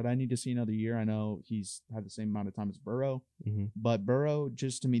Herbert, but I need to see another year. I know he's had the same amount of time as Burrow, but Burrow,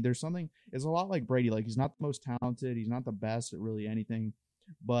 just to me, there's something. It's a lot like Brady. He's not the most talented. He's not the best at really anything,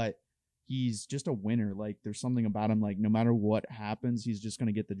 but he's just a winner. There's something about him. No matter what happens, he's just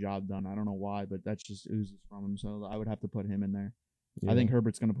gonna get the job done. I don't know why, but that's just oozes from him. So I would have to put him in there. Yeah. I think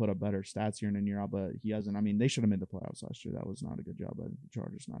Herbert's going to put up better stats year in and year out, but he hasn't. I mean, they should have made the playoffs last year. That was not a good job by the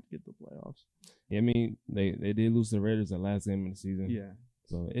Chargers not to get the playoffs. Yeah, I mean, they did lose to the Raiders the last game of the season. Yeah.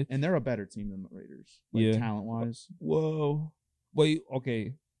 So and they're a better team than the Raiders, talent-wise. Whoa. Wait,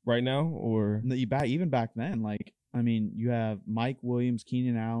 okay. Right now or? Even back then, I mean, you have Mike Williams,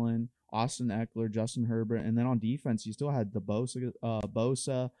 Keenan Allen, Austin Eckler, Justin Herbert, and then on defense, you still had the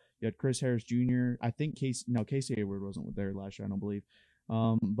Bosa. You had Chris Harris Jr. I think Casey Hayward wasn't there last year, I don't believe.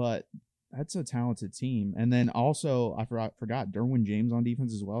 But that's a talented team. And then also, I forgot Derwin James on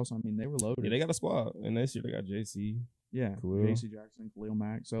defense as well. So, I mean, they were loaded. Yeah, they got a squad. And this year they got JC. Yeah, J.C. Jackson, Khalil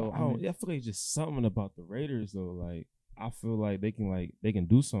Mack. So, I feel like just something about the Raiders, though. I feel like they can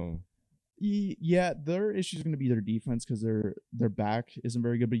do something. Yeah, their issue is going to be their defense because their back isn't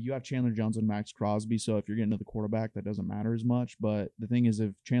very good. But you have Chandler Jones and Max Crosby, so if you're getting to the quarterback, that doesn't matter as much. But the thing is,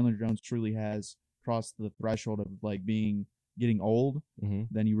 if Chandler Jones truly has crossed the threshold of like getting old,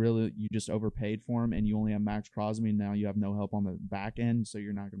 then you just overpaid for him, and you only have Max Crosby, and now you have no help on the back end, so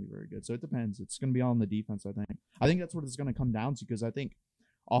you're not going to be very good. So it depends. It's going to be all on the defense, I think. I think that's what it's going to come down to, because I think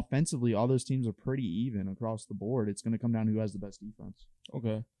offensively, all those teams are pretty even across the board. It's going to come down to who has the best defense.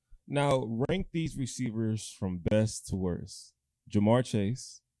 Okay. Now, rank these receivers from best to worst. Jamar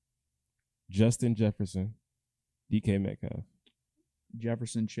Chase, Justin Jefferson, DK Metcalf.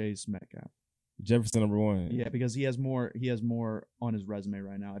 Jefferson, Chase, Metcalf. Jefferson number 1. Yeah, because he has more on his resume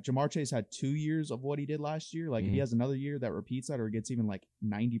right now. Jamar Chase had 2 years of what he did last year. Like, if he has another year that repeats that or gets even like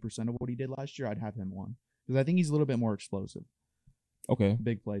 90% of what he did last year, I'd have him 1. Because I think he's a little bit more explosive. Okay.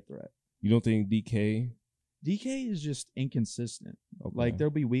 Big play threat. You don't think DK is just inconsistent. Okay. Like, there'll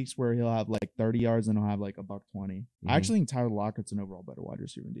be weeks where he'll have like 30 yards and he'll have like $120. I actually think Tyler Lockett's an overall better wide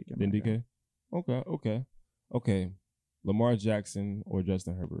receiver than DK. Okay. Lamar Jackson or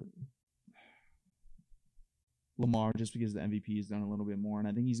Justin Herbert? Lamar, just because the MVP has done a little bit more, and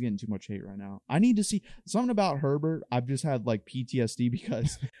I think he's getting too much hate right now. I need to see something about Herbert. I've just had like PTSD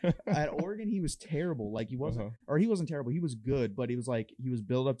because at Oregon he was terrible. Like, he wasn't, or he wasn't terrible. He was good, but he was like, he was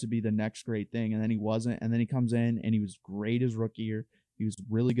built up to be the next great thing, and then he wasn't. And then he comes in and he was great his rookie year. He was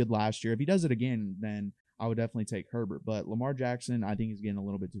really good last year. If he does it again, then I would definitely take Herbert. But Lamar Jackson, I think he's getting a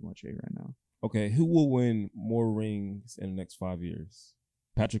little bit too much hate right now. Okay, who will win more rings in the next 5 years?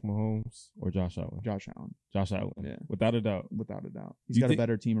 Patrick Mahomes or Josh Allen? Josh Allen. Yeah. Without a doubt. He's got a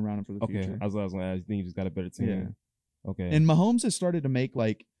better team around him for the future. Okay, I was going to ask. You think he just got a better team? Yeah. Okay. And Mahomes has started to make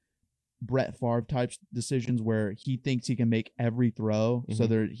like Brett Favre type decisions where he thinks he can make every throw so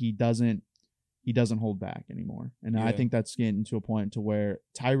that he doesn't hold back anymore. And I think that's getting to a point to where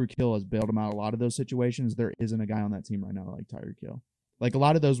Tyreek Hill has bailed him out a lot of those situations. There isn't a guy on that team right now like Tyreek Hill. Like, a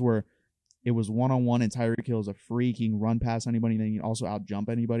lot of those were it was one-on-one, and Tyreek Hill is a freak. He can run past anybody, and then he can also out-jump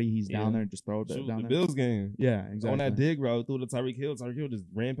anybody. He's down there and just throw it down there. The Bills game. Yeah, exactly. On that dig route, threw it to Tyreek Hill. Tyreek Hill just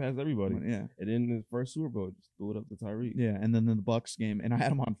ran past everybody. Yeah. And then in the first Super Bowl, just threw it up to Tyreek. Yeah, and then the Bucs game, and I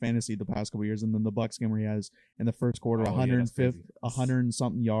had him on fantasy the past couple years, and then the Bucs game where he has, in the first quarter,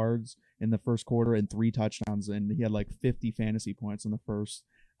 100-something yards in the first quarter and 3 touchdowns, and he had like 50 fantasy points in the first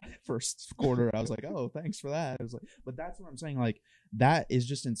quarter. I was like, oh, thanks for that. I was like, but that's what I'm saying. Like, that is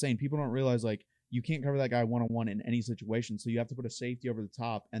just insane. People don't realize, like, you can't cover that guy one-on-one in any situation. So you have to put a safety over the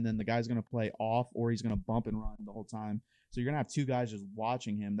top, and then the guy's going to play off, or he's going to bump and run the whole time. So you're going to have 2 guys just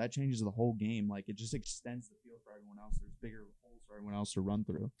watching him. That changes the whole game. Like, it just extends the field for everyone else. There's bigger holes for everyone else to run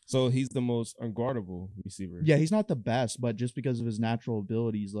through. So he's the most unguardable receiver. Yeah, he's not the best, but just because of his natural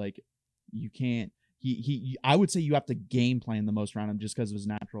abilities, like, you can't. I would say you have to game plan the most around him just because of his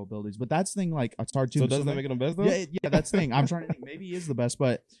natural abilities. But that's the thing, like, it's hard to. So doesn't that make him best, though? Yeah, that's the thing. I'm trying to think. Maybe he is the best,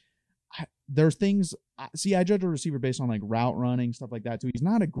 but there's things. See, I judge a receiver based on like route running, stuff like that too. He's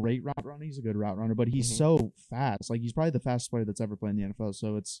not a great route runner. He's a good route runner, but he's so fast. Like, he's probably the fastest player that's ever played in the NFL.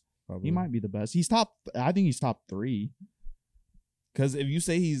 So he might be the best. I think he's top 3. Because if you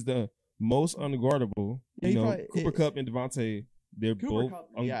say he's the most unguardable, Cooper Kupp and Devontae, they're Cooper both. Kupp,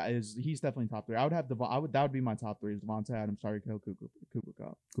 he's definitely top 3. I would have that would be my top 3 is Devontae Adams, Tyreek Hill, Cooper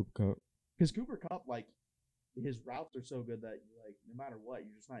Kupp. Because Cooper Kupp, like, his routes are so good that like no matter what,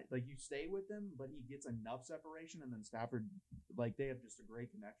 you're just not like you stay with him, but he gets enough separation, and then Stafford, like, they have just a great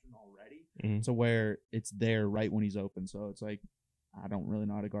connection already to where it's there right when he's open. So it's like, I don't really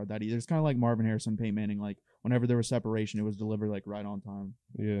know how to guard that either. It's kind of like Marvin Harrison, Peyton Manning. Like, whenever there was separation, it was delivered like right on time.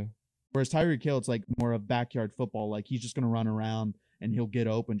 Yeah. Whereas Tyreek Hill, it's like more of backyard football. Like, he's just gonna run around and he'll get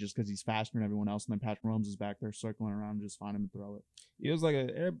open just because he's faster than everyone else. And then Patrick Mahomes is back there circling around and just find him and throw it. It was like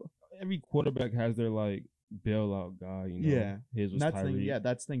every quarterback has their like bailout guy, Yeah. His was Tyreek.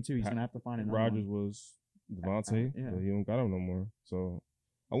 That's the thing too. He's gonna have to find another Rodgers one. was Devontae, but he don't got him no more. So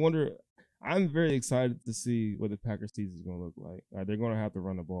I wonder. I'm very excited to see what the Packers season is gonna look like. They're gonna have to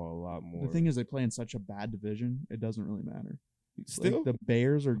run the ball a lot more. The thing is, they play in such a bad division. It doesn't really matter. Still, like, the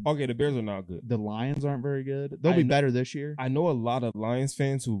Bears are okay. The Bears are not good. The Lions aren't very good. They'll be better this year. I know a lot of Lions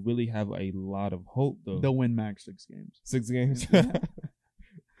fans who really have a lot of hope, though. They'll win max 6 games. 6 games.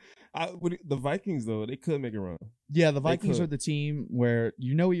 The Vikings, though, they could make a run. Yeah, the Vikings are the team where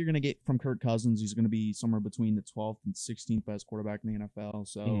you know what you're going to get from Kirk Cousins. He's going to be somewhere between the 12th and 16th best quarterback in the NFL.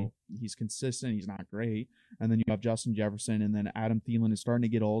 So he's consistent. He's not great. And then you have Justin Jefferson, and then Adam Thielen is starting to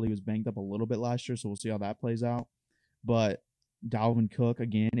get old. He was banged up a little bit last year, so we'll see how that plays out. But Dalvin Cook,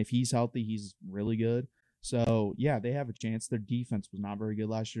 again, if he's healthy, he's really good. So, yeah, they have a chance. Their defense was not very good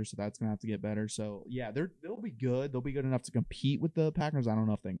last year, so that's going to have to get better. So, yeah, they'll be good. They'll be good enough to compete with the Packers. I don't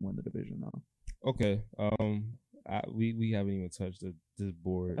know if they can win the division, though. Okay. We haven't even touched this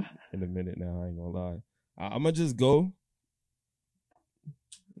board in a minute now. I ain't going to lie. I'm going to just go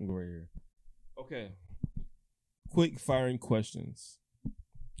right here. Okay. Quick firing questions.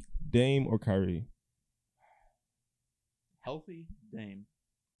 Dame or Kyrie? Healthy Dame.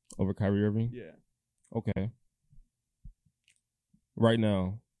 Over Kyrie Irving? Yeah. Okay. Right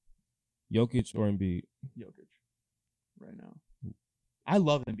now, Jokic or Embiid? Jokic. Right now. I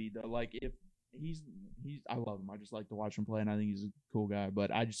love Embiid though. Like if he's I love him. I just like to watch him play and I think he's a cool guy.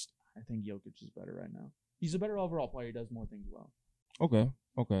 But I think Jokic is better right now. He's a better overall player. He does more things well.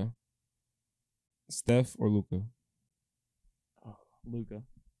 Okay. Steph or Luka? Oh, Luka.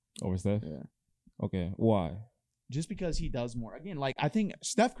 Over Steph? Yeah. Okay. Why? Just because he does more. Again, like I think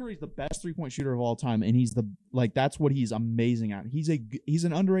Steph Curry's the best 3-point shooter of all time, and that's what he's amazing at. He's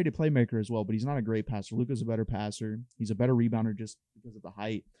an underrated playmaker as well, but he's not a great passer. Luka's a better passer. He's a better rebounder just because of the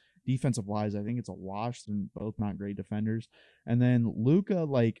height. Defensive wise, I think it's a wash. They're both not great defenders. And then Luka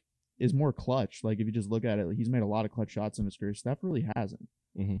is more clutch. Like if you just look at it, he's made a lot of clutch shots in his career. Steph really hasn't.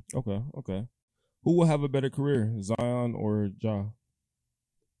 Mm-hmm. Okay. Who will have a better career, Zion or Ja?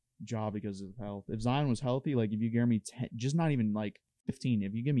 Ja because of health. If Zion was healthy, like if you give me 10, just not even like 15,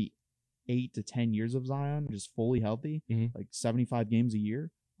 if you give me 8 to 10 years of Zion, just fully healthy, like 75 games a year,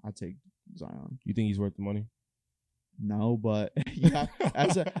 I'd take Zion. You think he's worth the money? No, but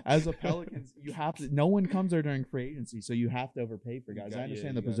as a Pelicans, you have to. No one comes there during free agency, so you have to overpay for guys. I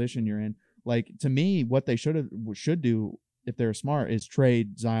understand the position you're in. Like to me, what they should do if they're smart is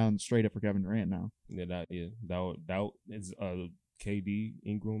trade Zion straight up for Kevin Durant now. That is KD,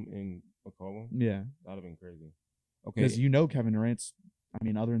 Ingram, and McCollum. Yeah, that'd have been crazy. Okay, because Kevin Durant's. I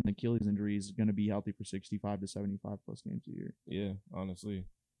mean, other than the Achilles injury, is going to be healthy for 65 to 75 plus games a year. Yeah, honestly.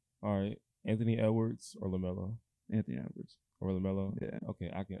 All right, Anthony Edwards or LaMelo? Anthony Edwards or LaMelo. Yeah.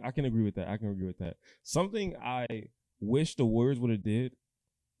 Okay, I can agree with that. Something I wish the Warriors would have did.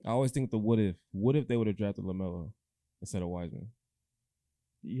 I always think what if they would have drafted LaMelo instead of Wiseman?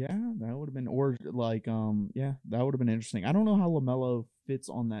 Yeah, that would have been, or that would have been interesting. I don't know how LaMelo fits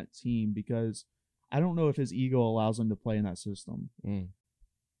on that team because I don't know if his ego allows him to play in that system.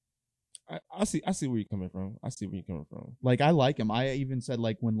 I see where you're coming from. Like, I like him. I even said,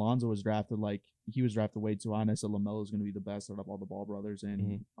 like, when Lonzo was drafted, like, he was drafted way too high, and I said LaMelo's going to be the best out of all the Ball brothers,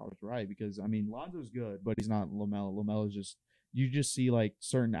 and I was right because, I mean, Lonzo's good, but he's not LaMelo. LaMelo's just, you just see, like,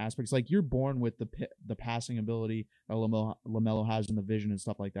 certain aspects. Like, you're born with the passing ability that LaMelo has and the vision and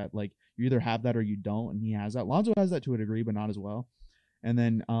stuff like that. Like, you either have that or you don't, and he has that. Lonzo has that to a degree, but not as well. And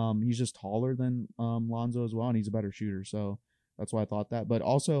then he's just taller than Lonzo as well, and he's a better shooter, so that's why I thought that. But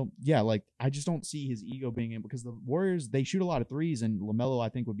also, yeah, like I just don't see his ego being able, because the Warriors, they shoot a lot of threes, and LaMelo I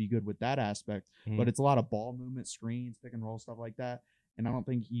think would be good with that aspect. But it's a lot of ball movement, screens, pick and roll, stuff like that. And I don't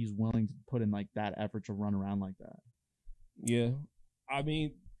think he's willing to put in like that effort to run around like that. Yeah, I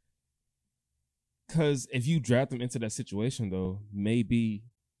mean, because if you draft him into that situation, though, maybe.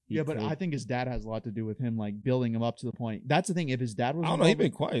 Yeah, but I think his dad has a lot to do with him, like building him up to the point. That's the thing. If his dad was, I don't know, he's been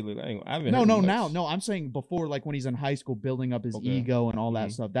quiet. No. I'm saying before, like when he's in high school, building up his ego and all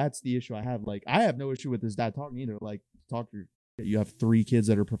that stuff. That's the issue I have. Like, I have no issue with his dad talking either. Like, you have 3 kids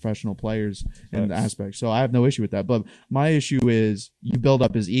that are professional players in the aspect, so I have no issue with that. But my issue is you build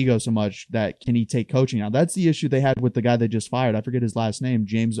up his ego so much that can he take coaching now? That's the issue they had with the guy they just fired. I forget his last name.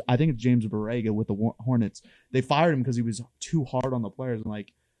 James. I think it's James Borrega with the Hornets. They fired him because he was too hard on the players and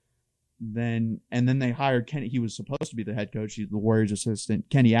like. Then they hired Kenny. He was supposed to be the head coach. He's the Warriors assistant,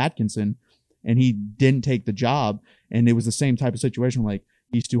 Kenny Atkinson, and he didn't take the job. And it was the same type of situation. Like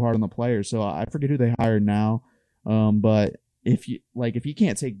he's too hard on the players. So I forget who they hired now. But if he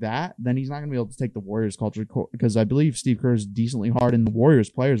can't take that, then he's not going to be able to take the Warriors culture, because I believe Steve Kerr is decently hard, and the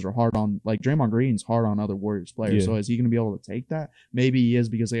Warriors players are hard on, like Draymond Green's hard on other Warriors players. Yeah. So is he going to be able to take that? Maybe he is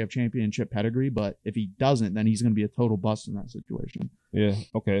because they have championship pedigree. But if he doesn't, then he's going to be a total bust in that situation. Yeah.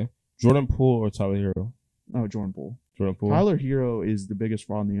 Okay. Jordan Poole or Tyler Hero? Oh, Jordan Poole. Tyler Hero is the biggest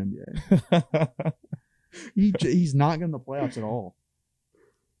fraud in the NBA. He's not getting the playoffs at all.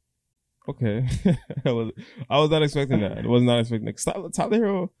 Okay. I was not expecting that. I was not expecting that. Tyler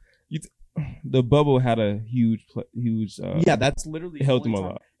Hero, the bubble had a huge. That's literally helped him a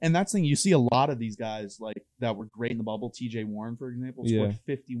lot. And that's the thing. You see a lot of these guys like that were great in the bubble. TJ Warren, for example, scored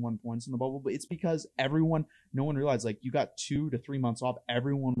 51 points in the bubble. But it's because no one realized, like, you got 2 to 3 months off.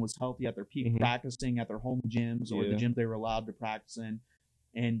 Everyone was healthy at their peak, practicing at their home gyms or the gyms they were allowed to practice in.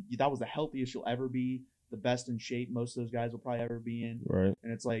 And that was the healthiest you'll ever be, the best in shape most of those guys will probably ever be in. Right.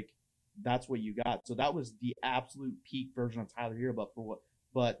 And it's like, that's what you got. So that was the absolute peak version of Tyler Hero.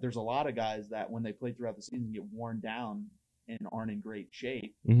 But there's a lot of guys that when they play throughout the season get worn down and aren't in great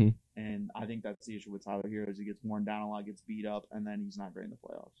shape. And I think that's the issue with Tyler Hero is he gets worn down a lot, gets beat up, and then he's not great in the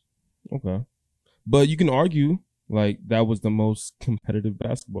playoffs. Okay. But you can argue Like that was the most competitive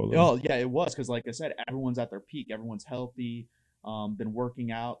basketball. Though. Oh yeah, it was because like I said, everyone's at their peak. Everyone's healthy, been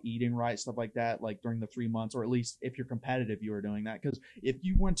working out, eating right, stuff like that. Like during the 3 months, or at least if you're competitive, you were doing that. Because if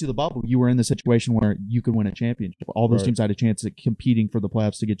you went to the bubble, you were in the situation where you could win a championship. All those teams had a chance at competing for the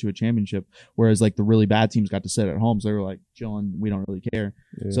playoffs to get to a championship. Whereas like the really bad teams got to sit at home, so they were like chilling. We don't really care.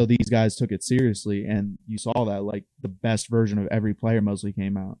 Yeah. So these guys took it seriously, and you saw that like the best version of every player mostly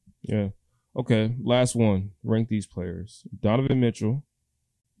came out. Yeah. Okay, last one. Rank these players. Donovan Mitchell,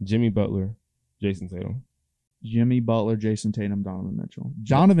 Jimmy Butler, Jason Tatum. Jimmy Butler, Jason Tatum, Donovan Mitchell.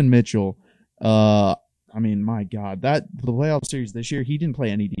 Donovan Mitchell, I mean, my God. The playoff series this year, he didn't play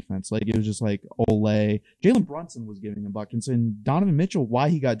any defense. Like, it was just like Olay. Jalen Brunson was giving him buckets. And Donovan Mitchell, why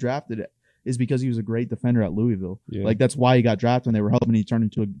he got drafted is because he was a great defender at Louisville. Yeah. Like, that's why he got drafted, and they were hoping he turned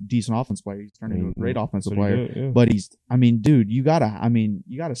into a decent offensive player. He's turned into a great offensive player. Good, yeah. But dude, you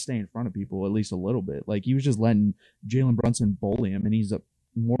gotta stay in front of people at least a little bit. Like, he was just letting Jalen Brunson bully him, and he's a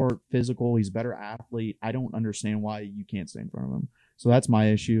more physical. He's a better athlete. I don't understand why you can't stay in front of him. So that's my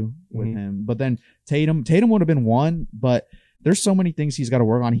issue with him. But then Tatum would have been one, but there's so many things he's got to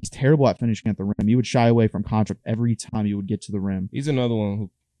work on. He's terrible at finishing at the rim. He would shy away from contact every time he would get to the rim. He's another one who,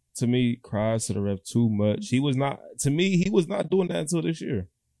 to me, cries to the ref too much. He was not doing that until this year.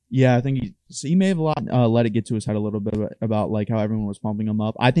 Yeah, I think he may have let it get to his head a little bit about like how everyone was pumping him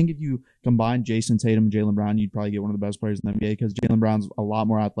up. I think if you combine Jason Tatum and Jaylen Brown, you'd probably get one of the best players in the NBA because Jaylen Brown's a lot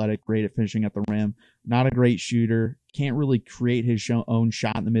more athletic, great at finishing at the rim, not a great shooter, can't really create his own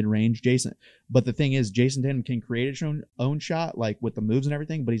shot in the mid-range. But the thing is, Jason Tatum can create his own shot, like with the moves and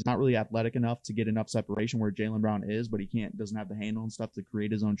everything, but he's not really athletic enough to get enough separation where Jaylen Brown is, but he doesn't have the handle and stuff to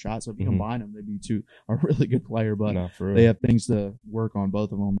create his own shot. So if you combine them, they'd be a really good player, but they have things to work on,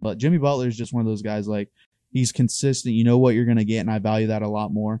 both of them. But Jimmy Butler is just one of those guys, like, he's consistent. You know what you're going to get, and I value that a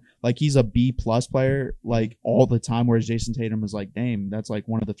lot more. Like, he's a B+ player, like, all the time, whereas Jason Tatum is like, damn, that's, like,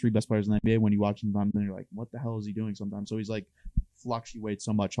 one of the 3 best players in the NBA. When you watch him, then you're like, what the hell is he doing sometimes? So he's, like, fluctuates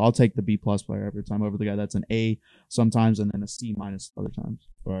so much. I'll take the B+ player every time over the guy that's an A sometimes and then a C- other times.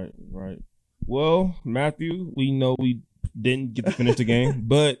 Right. Well, Matthew, we know we didn't get to finish the game,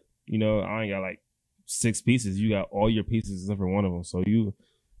 but, you know, I ain't got, like, 6 pieces. You got all your pieces except for one of them. So you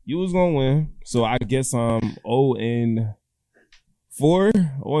was gonna win, so I guess I'm 0-4,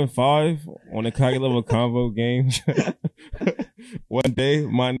 0-5 on the KagelvlConvo game. One day,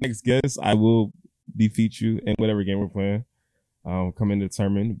 my next guest, I will defeat you in whatever game we're playing. Come in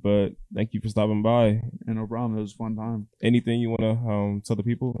determined. But thank you for stopping by. And no problem. It was a fun time. Anything you wanna tell the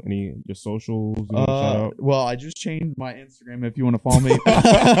people? Any your socials? You wanna shout out? Well, I just changed my Instagram. If you want to follow me,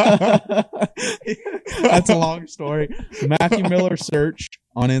 that's a long story. Matthew Miller Search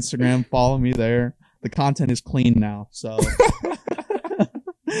on Instagram. Follow me there. The content is clean now, so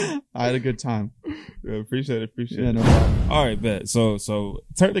I had a good time. Yeah, appreciate it. No problem. All right, bet. So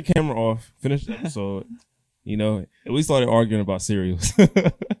turn the camera off. Finish the episode. You know, and we started arguing about cereals.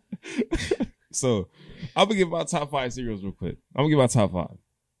 So I'm gonna give my top 5 cereals real quick. I'm gonna give my top 5.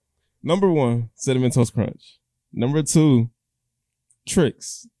 Number 1, Cinnamon Toast Crunch. Number 2,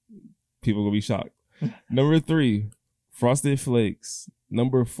 Trix. People gonna be shocked. Number 3, Frosted Flakes.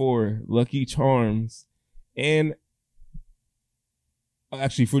 Number 4, Lucky Charms. And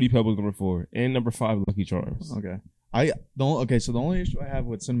actually Fruity Pebbles number 4. And number 5, Lucky Charms. Okay. So the only issue I have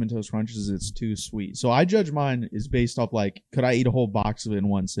with Cinnamon Toast Crunch is it's too sweet. So I judge mine is based off like, could I eat a whole box of it in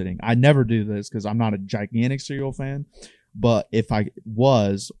one sitting? I never do this because I'm not a gigantic cereal fan. But if I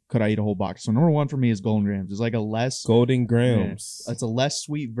was, could I eat a whole box? So number 1 for me is Golden Grams. It's like a less Golden Grams. It's a less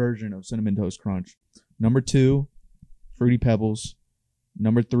sweet version of Cinnamon Toast Crunch. Number 2, Fruity Pebbles.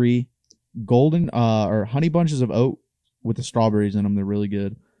 Number 3, Golden or Honey Bunches of Oat with the strawberries in them. They're really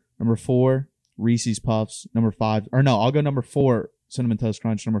good. Number 4, Reese's Puffs. Number 5, or no, I'll go number 4, Cinnamon Toast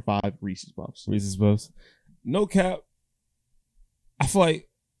Crunch. Number 5, Reese's Puffs. Reese's Puffs. No cap. I feel like,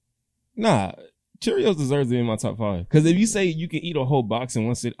 Cheerios deserves to be in my top 5. Because if you say you can eat a whole box in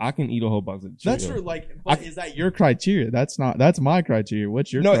one sit, I can eat a whole box of Cheerios. That's true. But is that your criteria? That's my criteria.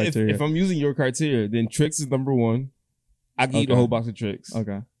 What's your criteria? If I'm using your criteria, then Trix is number 1. I can eat a whole box of Trix.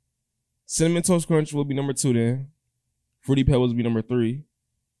 Okay. Cinnamon Toast Crunch will be number 2 then. Fruity Pebbles will be number 3.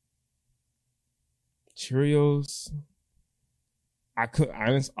 Cheerios, I could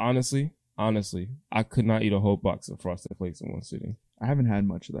honestly, I could not eat a whole box of Frosted Flakes in one sitting. I haven't had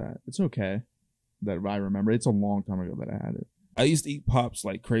much of that. It's okay that I remember. It's a long time ago that I had it. I used to eat Pops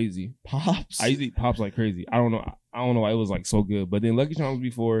like crazy. Pops? I used to eat Pops like crazy. I don't know why it was like so good. But then Lucky Charms would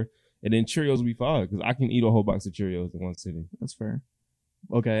be 4, and then Cheerios would be 5 because I can eat a whole box of Cheerios in one sitting. That's fair.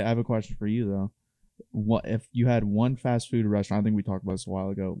 Okay, I have a question for you though. What if you had one fast food restaurant? I think we talked about this a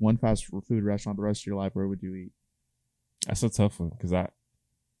while ago. One fast food restaurant the rest of your life, where would you eat? That's a tough one because I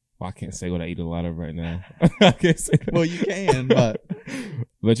can't say what I eat a lot of right now. I can't say that. Well, you can, but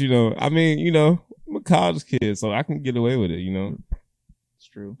I mean, I'm a college kid, so I can get away with it. it's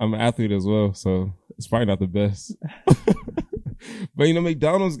true. I'm an athlete as well, so it's probably not the best. But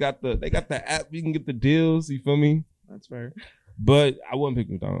McDonald's got the app. You can get the deals. You feel me? That's fair. But I wouldn't pick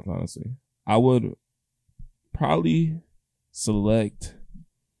McDonald's, honestly. I would probably select.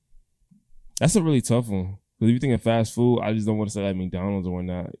 That's a really tough one. Because if you think of fast food, I just don't want to say like McDonald's or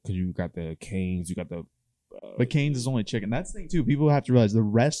not. Because you got the Cane's, you got the. But Cane's is only chicken. That's the thing too. People have to realize the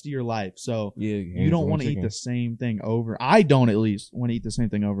rest of your life. So yeah, you don't want to eat the same thing over. I don't at least want to eat the same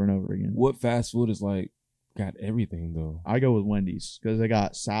thing over and over again. What fast food is like? Got everything though. I go with Wendy's because they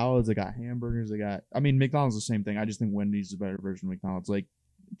got salads, they got hamburgers, McDonald's is the same thing. I just think Wendy's is a better version of McDonald's. Like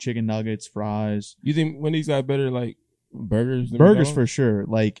chicken nuggets, fries. You think Wendy's got better like burgers? Than burgers McDonald's? For sure.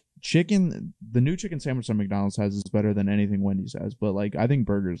 Like the new chicken sandwich that McDonald's has is better than anything Wendy's has. But like I think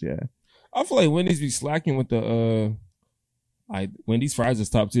burgers, yeah. I feel like Wendy's be slacking with the Wendy's fries is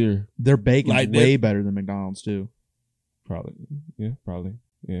top tier. Their bacon's way better than McDonald's too. Probably,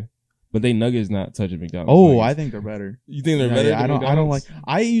 yeah. But they nuggets not touching McDonald's. Oh, nuggets. I think they're better. You think they're better? Yeah, I don't like.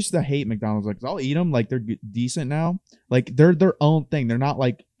 I used to hate McDonald's because I'll eat them like they're decent now. Like they're their own thing. They're not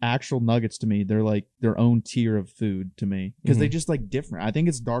like actual nuggets to me. They're like their own tier of food to me because they just like different. I think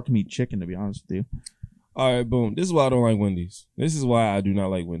it's dark meat chicken to be honest with you. All right, boom. This is why I don't like Wendy's. This is why I do not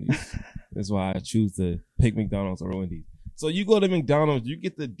like Wendy's. This is why I choose to pick McDonald's or Wendy's. So you go to McDonald's, you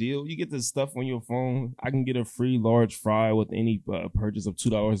get the deal, you get the stuff on your phone. I can get a free large fry with any purchase of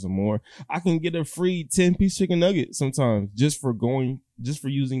 $2 or more. I can get a free 10-piece chicken nugget sometimes just for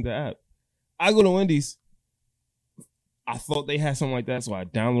using the app. I go to Wendy's. I thought they had something like that, so I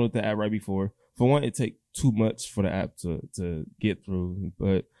downloaded the app right before. For one, it takes too much for the app to get through,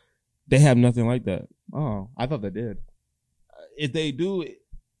 but they have nothing like that. Oh, I thought they did. If they do,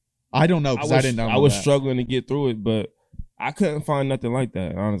 I don't know because I didn't know. I was struggling to get through it, but I couldn't find nothing like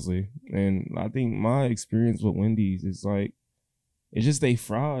that, honestly. And I think my experience with Wendy's is like, it's just they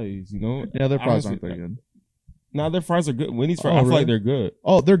fries, Yeah, their fries aren't very good. Nah, their fries are good. Wendy's fries, I feel like they're good.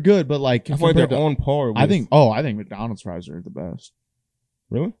 Oh, they're good, but like I feel like they're on par with. I think McDonald's fries are the best.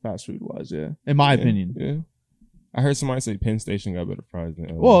 Really? Fast food wise, yeah. In my opinion. Yeah. I heard somebody say Penn Station got better fries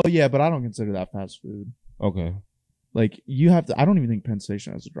than Well, yeah, but I don't consider that fast food. Okay. Like you have to. I don't even think Penn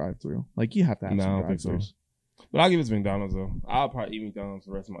Station has a drive-through. Like you have to have some I don't think so. But I'll give it to McDonald's though. I'll probably eat McDonald's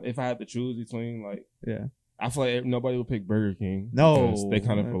the rest of my. If I had to choose between, like, yeah, I feel like nobody would pick Burger King. No, they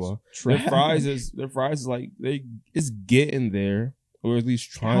kind of pull off. Their fries is like it's getting there, or at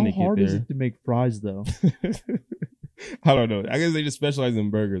least trying to get there. How hard is it to make fries though? I don't know. I guess they just specialize in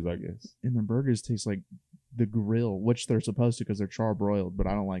burgers. I guess. And their burgers taste like the grill, which they're supposed to because they're charbroiled, but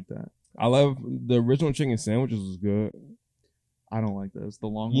I don't like that. I love the original chicken sandwiches. Was good. I don't like those. The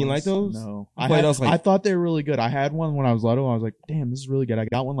long ones. You like those? No. I thought they were really good. I had one when I was little. I was like, damn, this is really good. I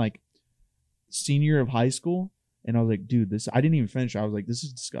got one like senior of high school. And I was like, dude, I didn't even finish. I was like, this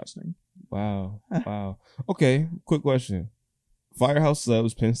is disgusting. Wow. Wow. Okay. Quick question. Firehouse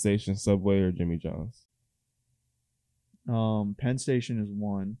Subs, Penn Station, Subway, or Jimmy John's? Penn Station is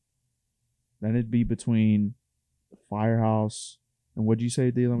one. Then it'd be between Firehouse and what'd you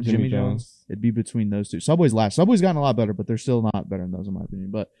say the other one? Jimmy John's. It'd be between those two. Subway's last. Subway's gotten a lot better, but they're still not better than those in my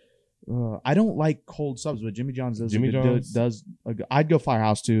opinion. But I don't like cold subs, but Jimmy John's does. I'd go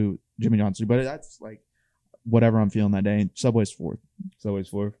Firehouse to Jimmy John's, but that's like whatever I'm feeling that day. Subway's fourth. Subway's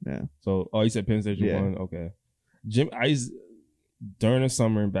fourth. Yeah. So, you said Penn Station one. Okay. During the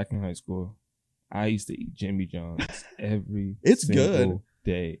summer back in high school, I used to eat Jimmy John's every single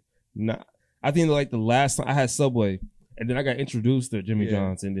day. I think like the last time I had Subway, and then I got introduced to Jimmy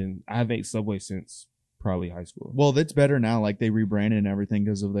John's, and then I haven't ate Subway since probably high school. Well, that's better now. Like they rebranded and everything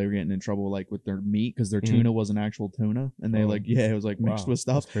because they were getting in trouble like with their meat because their tuna wasn't actual tuna, and they it was like mixed with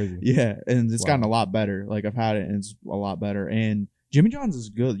stuff. That's crazy. Yeah, and it's gotten a lot better. Like I've had it, and it's a lot better. And Jimmy John's is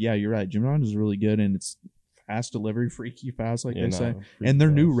good. Yeah, you're right. Jimmy John's is really good, and it's fast delivery, freaky fast, like they say. And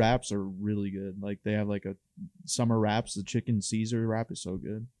their new wraps are really good. Like they have like a summer wraps. The chicken Caesar wrap is so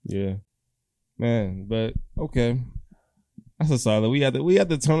good. Yeah, man. But okay. That's a solid. We had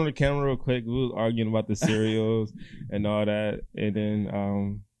to turn on the camera real quick. We was arguing about the cereals and all that, and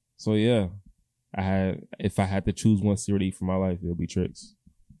then so yeah, if I had to choose one cereal to eat for my life, it'll be Trix.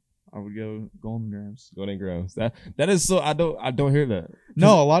 I would go Golden Grams. Golden Grams. That is so. I don't hear that.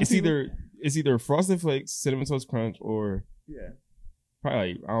 No, a lot of people. It's either Frosted Flakes, Cinnamon Toast Crunch, or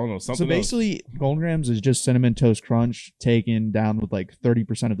probably I don't know something. So basically, Golden Grams is just Cinnamon Toast Crunch taken down with like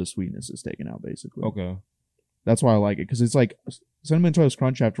 30% of the sweetness is taken out, basically. Okay. That's why I like it because it's like Cinnamon Toast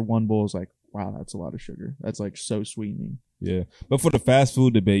Crunch after one bowl is like, wow, that's a lot of sugar. That's like so sweetening. Yeah, but for the fast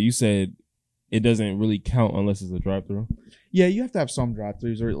food debate, you said it doesn't really count unless it's a drive-through. Yeah, you have to have some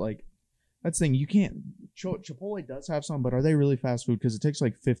drive-throughs or like that's the thing. You can't. Chipotle does have some, but are they really fast food? Because it takes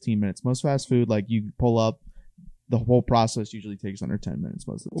like 15 minutes. Most fast food, like you pull up, the whole process usually takes under 10 minutes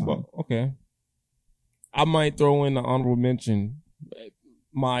most of the time. Well, okay. I might throw in the honorable mention.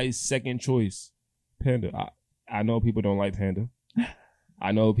 My second choice, Panda. I know people don't like Panda.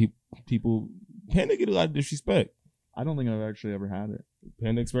 I know people Panda get a lot of disrespect. I don't think I've actually ever had it.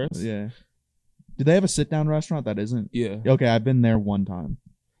 Panda Express? Yeah. Do they have a sit-down restaurant that isn't? Yeah. Okay, I've been there one time.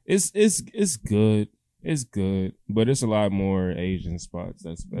 It's good. It's good, but it's a lot more Asian spots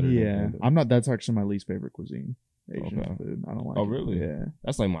that's better. Yeah, than I'm not. That's actually my least favorite cuisine. Asian food. I don't like. Oh, it. really? Yeah.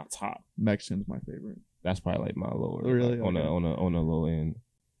 That's like my top. Mexican's my favorite. That's probably like my lower. Really? Like, on a low end.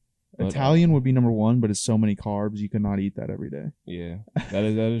 But, Italian would be number one, but it's so many carbs you could not eat that every day. Yeah, that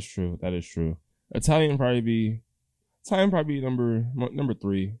is true. That is true. Italian probably be number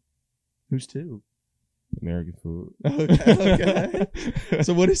 3. Who's 2? American food. Okay.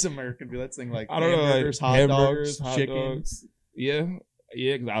 So what is American food? That thing like I don't know, hamburgers, like hot dogs, chicken. Dogs. Yeah,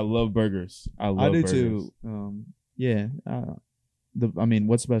 because I love burgers. I do burgers. too. Yeah.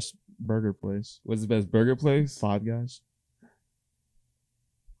 What's the best burger place? What's the best burger place? Five Guys.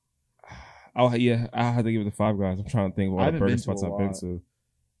 Oh yeah, I have to give it to Five Guys. I'm trying to think of all the burger spots I've been to.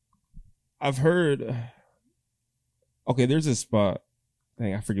 I've heard. Okay, there's a spot.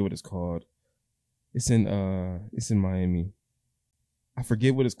 Dang, I forget what it's called. It's in Miami. I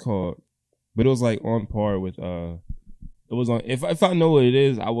forget what it's called, but it was like on par with it was on. If I know what it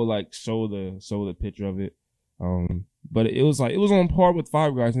is, I would like show the picture of it. But it was on par with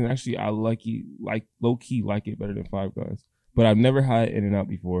Five Guys, and actually I low key like it better than Five Guys. But I've never had In-N-Out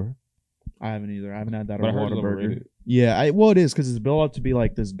before. I haven't either. I haven't had that But or Whataburger. Yeah, it is because it's built up to be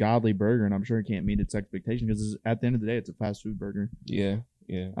like this godly burger, and I'm sure it can't meet its expectation because at the end of the day, it's a fast food burger. Yeah.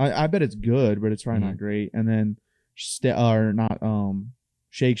 I bet it's good, but it's probably not great. And then, Shake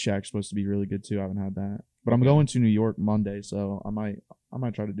Shack's supposed to be really good too. I haven't had that, but I'm going to New York Monday, so I might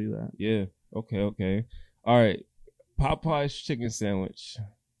try to do that. Yeah. Okay. All right. Popeye's chicken sandwich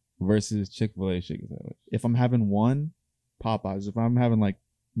versus Chick-fil-A chicken sandwich. If I'm having one, Popeyes. If I'm having like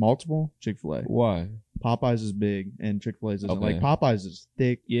multiple, Chick-fil-A. Why? Popeyes is big and Chick-fil-A's isn't. Okay. Like Popeyes is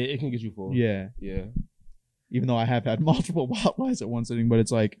thick. Yeah, it can get you full. Yeah. Even though I have had multiple Popeyes at one sitting, but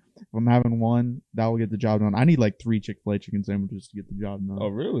it's like if I'm having one, that will get the job done. I need like 3 Chick-fil-A chicken sandwiches to get the job done. Oh,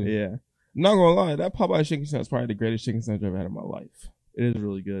 really? Yeah. Not gonna lie, that Popeye chicken sandwich is probably the greatest chicken sandwich I've ever had in my life. It is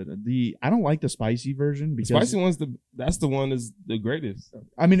really good. I don't like the spicy version because the spicy one's that's the one is the greatest.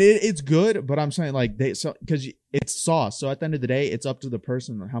 I mean, it's good, but I'm saying like because it's sauce. So at the end of the day, it's up to the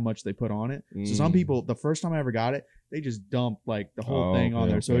person how much they put on it. So some people, the first time I ever got it, they just dumped like the whole thing on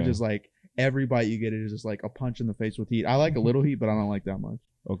there. So it just like every bite you get is just like a punch in the face with heat. I like a little heat, but I don't like that much.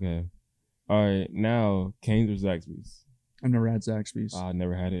 Okay. All right. Now, Cane's or Zaxby's? I've never had Zaxby's. I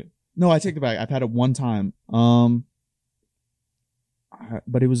never had it. No, I take it back. I've had it one time.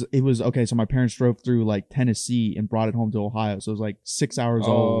 But it was okay. So my parents drove through like Tennessee and brought it home to Ohio. So it was like 6 hours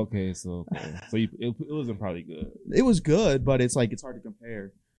old. Okay. So it wasn't probably good. It was good, but it's like it's hard to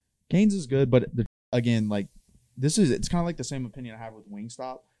compare. Cane's is good, but again, like it's kind of like the same opinion I have with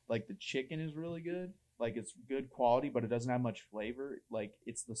Wingstop. Like the chicken is really good. Like it's good quality, but it doesn't have much flavor. Like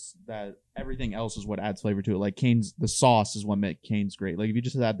it's that everything else is what adds flavor to it. Like Cane's, the sauce is what makes Cane's great. Like if you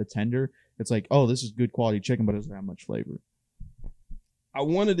just add the tender, it's like, oh, this is good quality chicken, but it doesn't have much flavor. I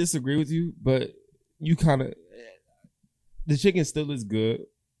want to disagree with you, but you kind of the chicken still is good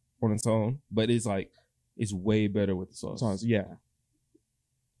on its own, but it's way better with the sauce. Yeah.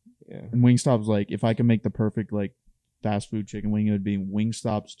 And Wingstop's like, if I can make the perfect like fast food chicken wing, it would be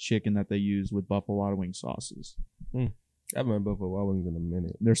Wingstop's chicken that they use with Buffalo Wild Wings sauces. I haven't had Buffalo Wild Wings in a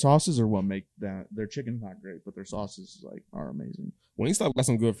minute. Their sauces are what make that. Their chicken's not great, but their sauces are amazing. Wingstop got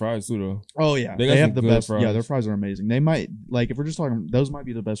some good fries too, though. Oh yeah, they have the best fries. Yeah, their fries are amazing. They might if we're just talking, those might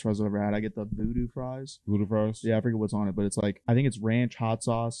be the best fries I've ever had. I get the voodoo fries. Voodoo fries. Yeah, I forget what's on it, but it's like I think it's ranch, hot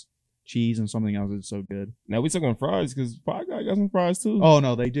sauce, cheese, and something else. It's so good. Now we talking fries because Five Guys got some fries too. Oh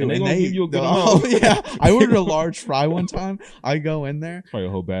no, they do. And they give you a good amount. Oh yeah, I ordered a large fry one time. I go in there. Probably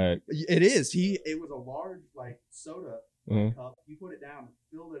a whole bag. It is. It was a large like soda cup. He put it down,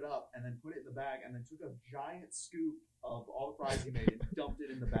 filled it up, and then put it in the bag, and then took a giant scoop of all the fries he made and dumped it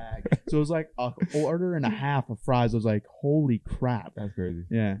in the bag. So it was like a order and a half of fries. I was like, holy crap. That's crazy.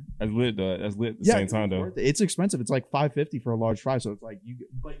 Yeah. That's lit though. That's lit at the same time though. It's expensive. It's like $5.50 for a large fry. So it's like you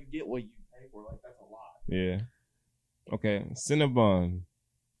get what you pay for. Like that's a lot. Yeah. Okay. Cinnabon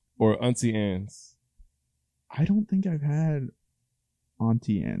or Auntie Anne's. I don't think I've had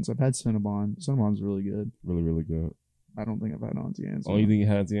Auntie Anne's. I've had Cinnabon. Cinnabon's really good. Really, really good. I don't think I've had Auntie Anne's. Oh, you think you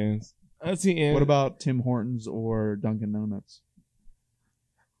had Auntie Anne's? Auntie Anne's. What about Tim Hortons or Dunkin' Donuts?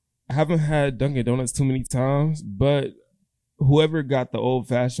 I haven't had Dunkin' Donuts too many times, but whoever got the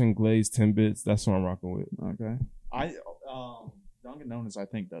old-fashioned glazed Timbits, that's what I'm rocking with. Okay. Dunkin' Donuts, I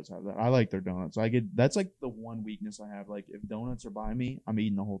think, does have that. I like their donuts. That's like the one weakness I have. Like, if donuts are by me, I'm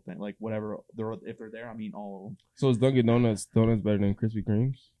eating the whole thing. Like, whatever. If they're there, I'm eating all of them. So is Dunkin' Donuts better than Krispy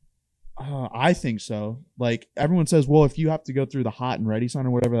Kremes? I think so. Like, everyone says, well, if you have to go through the hot and ready sign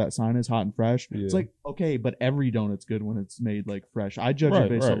or whatever that sign is, hot and fresh, it's like, okay, but every donut's good when it's made, like, fresh. I judge it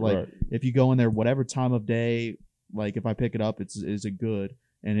based on, like, if you go in there, whatever time of day, like, if I pick it up, is it good?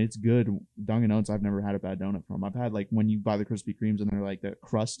 And it's good. Dunkin' Donuts, I've never had a bad donut from. I've had, like, when you buy the Krispy Kremes and they're, like, that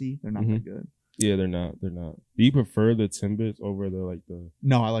crusty, they're not that good. Yeah, they're not. They're not. Do you prefer the Timbits over the?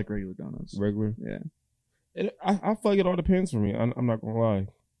 No, I like regular donuts. Regular? Yeah. I feel like it all depends for me. I'm not going to lie.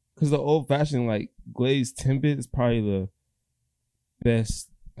 Because the old-fashioned, like, glazed Timbit is probably the best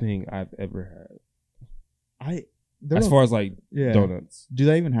thing I've ever had. As far as, like, donuts. Do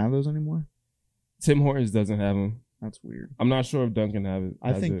they even have those anymore? Tim Hortons doesn't have them. That's weird. I'm not sure if Dunkin' have it.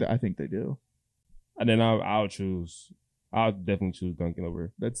 I think they do. And then I'll definitely choose Dunkin'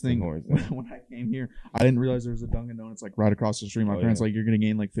 over Tim Hortons. When I came here, I didn't realize there was a Dunkin' Donuts like right across the street. My parents like, you're gonna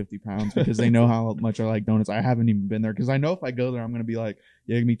gain like 50 pounds because they know how much I like donuts. I haven't even been there because I know if I go there, I'm gonna be like,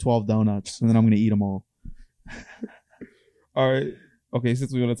 yeah, give me 12 donuts, and then I'm gonna eat them all. All right. Okay,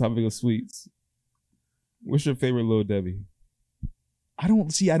 since we're on the topic of sweets, what's your favorite Little Debbie? I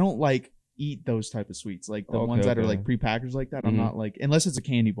don't like eat those type of sweets, like the ones that are like prepackaged like that. I'm not like, unless it's a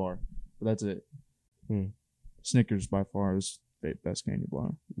candy bar, but that's it. Snickers by far is the best candy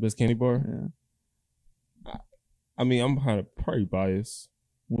bar. Best candy bar? Yeah. I mean, I'm kind of probably biased.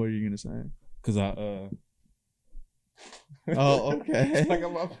 What are you gonna say? Because Oh, okay.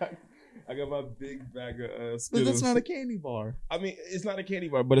 I got my big bag of Skittles. But that's not a candy bar. I mean, it's not a candy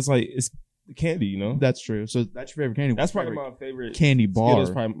bar, but it's candy, you know? That's true. So that's your favorite candy bar. That's probably my favorite candy bar.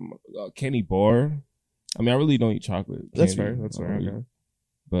 Skittles, probably candy bar. I mean, I really don't eat chocolate. That's fair. That's fair. Okay.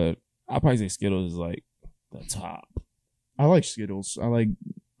 But I'll probably say Skittles is like the top. I like Skittles. I like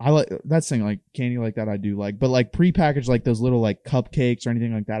that's thing, like candy like that I do like. But like prepackaged, like those little like cupcakes or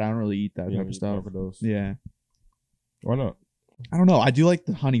anything like that, I don't really eat that type of stuff. Yeah. Why not? I don't know. I do like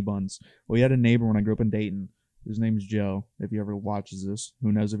the honey buns. We had a neighbor when I grew up in Dayton. His name's Joe. If he ever watches this,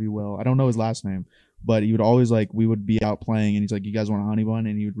 who knows if he will. I don't know his last name. But he would always like, we would be out playing and he's like, you guys want a honey bun?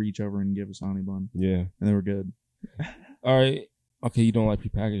 And he would reach over and give us a honey bun. Yeah. And they were good. All right. Okay, you don't like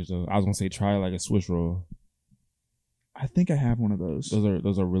prepackaged though. I was gonna say try like a Swiss roll. I think I have one of those.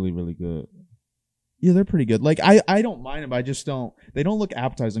 Those are really, really good. Yeah, they're pretty good. Like I don't mind them. I just don't. They don't look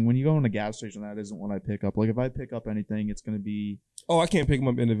appetizing. When you go in a gas station, that isn't what I pick up. Like if I pick up anything, it's gonna be. Oh, I can't pick them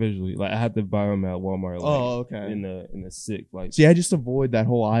up individually. Like I have to buy them at Walmart. Like, okay. In the sick. Like. See, I just avoid that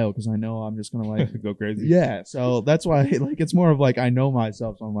whole aisle because I know I'm just gonna like go crazy. Yeah, so that's why like it's more of like I know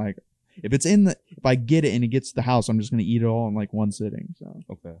myself. So I'm like, if I get it and it gets to the house, I'm just gonna eat it all in like one sitting. So.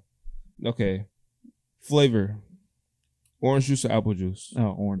 Okay. Flavor. Orange juice or apple juice?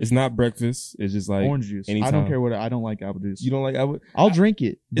 Oh, orange. It's not breakfast. It's just like orange juice. Anytime. I don't care what. I don't like apple juice. You don't like apple? I'll drink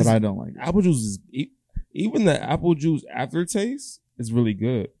it, but I don't like it. Apple juice is even the apple juice aftertaste is really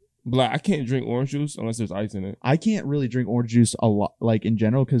good. But like, I can't drink orange juice unless there's ice in it. I can't really drink orange juice a lot, like in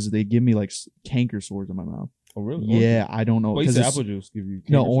general, because they give me like canker sores in my mouth. Oh really? Yeah, I don't know. Because apple juice give you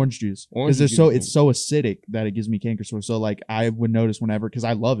orange juice. Because it's so acidic that it gives me canker sores. So like I would notice whenever, because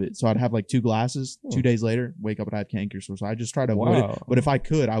I love it. So I'd have like 2 glasses. 2 days later, wake up and I have canker sores. So I just try to avoid it. But if I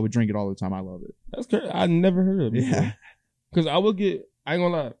could, I would drink it all the time. I love it. That's crazy. I never heard of it. Yeah. Because I ain't gonna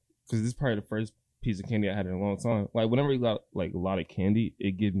lie, because this is probably the first piece of candy I had in a long time. Like whenever you got like a lot of candy,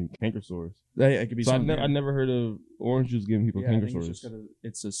 it gives me canker sores. It could be. So I never heard of orange juice giving people canker sores.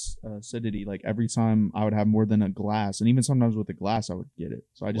 It's acidity. Like every time I would have more than a glass, and even sometimes with a glass I would get it.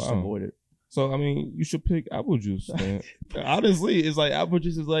 So I just avoid it. So I mean, you should pick apple juice, man. Honestly, it's like apple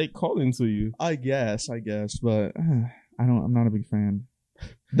juice is like calling to you. I guess, but I'm not a big fan.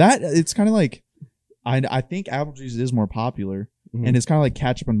 That it's kind of like I think apple juice is more popular. Mm-hmm. And it's kind of like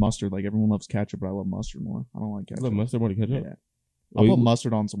ketchup and mustard. Like everyone loves ketchup, but I love mustard more. I don't like ketchup. You love mustard more than ketchup? Yeah. I'll put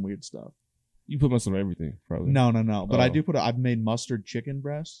mustard on some weird stuff. You put mustard on everything, probably. No. But I do I've made mustard chicken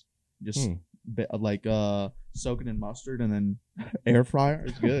breasts. Just like soak it in mustard and then air fryer.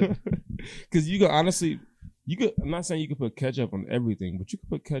 It's good. Because you can honestly, You could. I'm not saying you could put ketchup on everything, but you could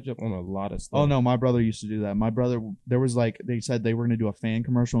put ketchup on a lot of stuff. Oh no, my brother used to do that. My brother, there was like they said they were gonna do a fan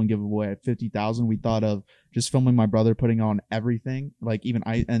commercial and give away at 50,000. We thought of just filming my brother putting on everything, like even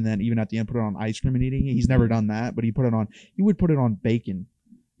and then even at the end put it on ice cream and eating it. He's never done that, but he would put it on bacon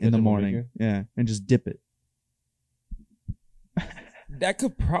in the morning, yeah, and just dip it. That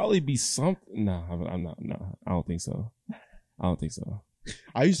could probably be something. No, I'm not. No, I don't think so. I don't think so.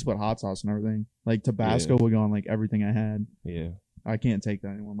 I used to put hot sauce and everything. Like Tabasco would go on like everything I had. Yeah. I can't take that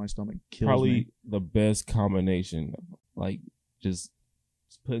anymore. My stomach kills probably me. The best combination, like just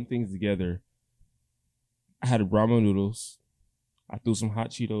putting things together. I had ramen noodles. I threw some hot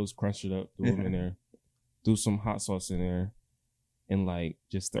Cheetos, crunched it up, threw them in there, threw some hot sauce in there, and like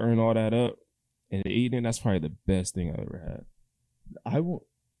just stirring all that up and eating it. That's probably the best thing I've ever had.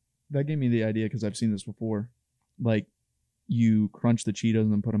 That gave me the idea because I've seen this before. Like, you crunch the Cheetos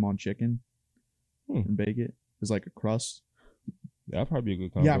and then put them on chicken and bake it. It's like a crust. That'd probably be a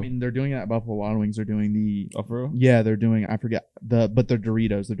good combo. Yeah, I mean, they're doing it at Buffalo Wild Wings. They're doing the... Oh, for real? Yeah, they're doing... I forget. But they're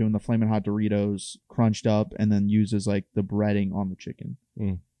Doritos. They're doing the Flamin' Hot Doritos crunched up and then uses, like, the breading on the chicken.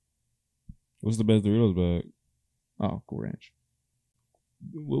 What's the best Doritos bag? Oh, Cool Ranch.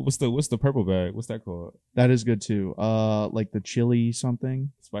 What's the purple bag? What's that called? That is good, too. Like the chili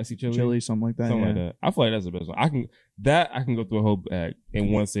something. Spicy chili? Chili, something like that. Something like that. I feel like that's the best one. I can go through a whole bag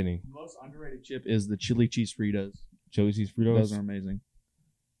in one sitting. The most underrated chip is the chili cheese Fritos. Chili cheese Fritos? Those are amazing.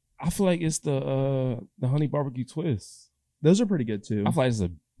 I feel like it's the honey barbecue twist. Those are pretty good too. I feel like it's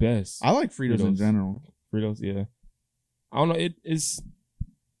the best. I like Fritos in general. Fritos, yeah. I don't know. It's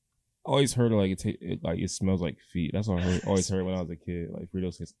always heard of like it smells like feet. That's what I always heard when I was a kid. Like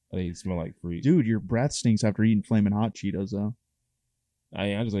Fritos, they smell like feet. Dude, your breath stinks after eating Flamin' Hot Cheetos though.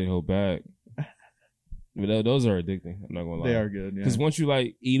 I just ate a whole bag. But those are addicting. I'm not gonna lie. They are good. Yeah. Because once you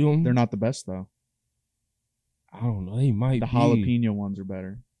like eat them, they're not the best though. I don't know. They might. The be. jalapeno ones are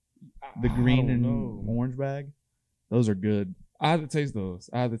better. The green and orange bag, those are good. I had to taste those.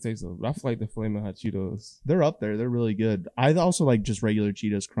 But I feel like the Flamin' Hot Cheetos. They're up there. They're really good. I also like just regular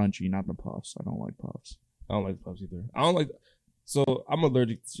Cheetos crunchy, not the puffs. I don't like puffs. I don't like the puffs either. I don't like. So I'm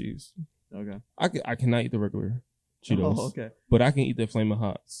allergic to cheese. Okay. I cannot eat the regular Cheetos. Oh, okay. But I can eat the Flamin'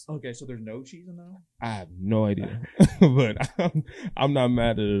 Hots. Okay, so there's no cheese in them? I have no idea. But I'm not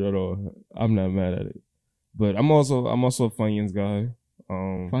mad at it at all. I'm not mad at it. But I'm also a Funyuns guy.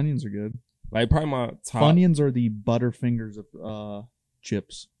 Funyuns are good. Like probably my top. Funyuns are the Butterfingers of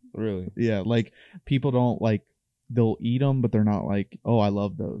chips. Really? Yeah, like people don't like. They'll eat them, but they're not like, oh, I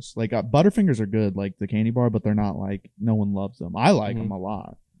love those. Like Butterfingers are good, like the candy bar, but they're not like no one loves them. I like them a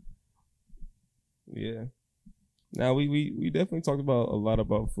lot. Yeah. Now we definitely talked about a lot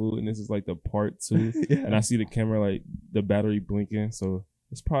about food, and this is like the part 2. Yeah. And I see the camera like the battery blinking, so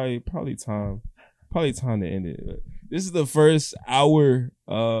it's probably time to end it. But this is the first hour.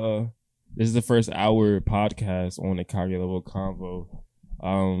 This is the first hour podcast on the KagelvlConvo.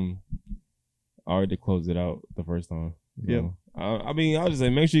 I already closed it out the first time. Yeah. I mean, I'll just say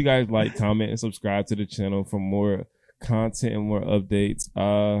make sure you guys like, comment, and subscribe to the channel for more content and more updates.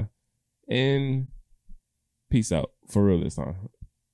 And peace out for real this time.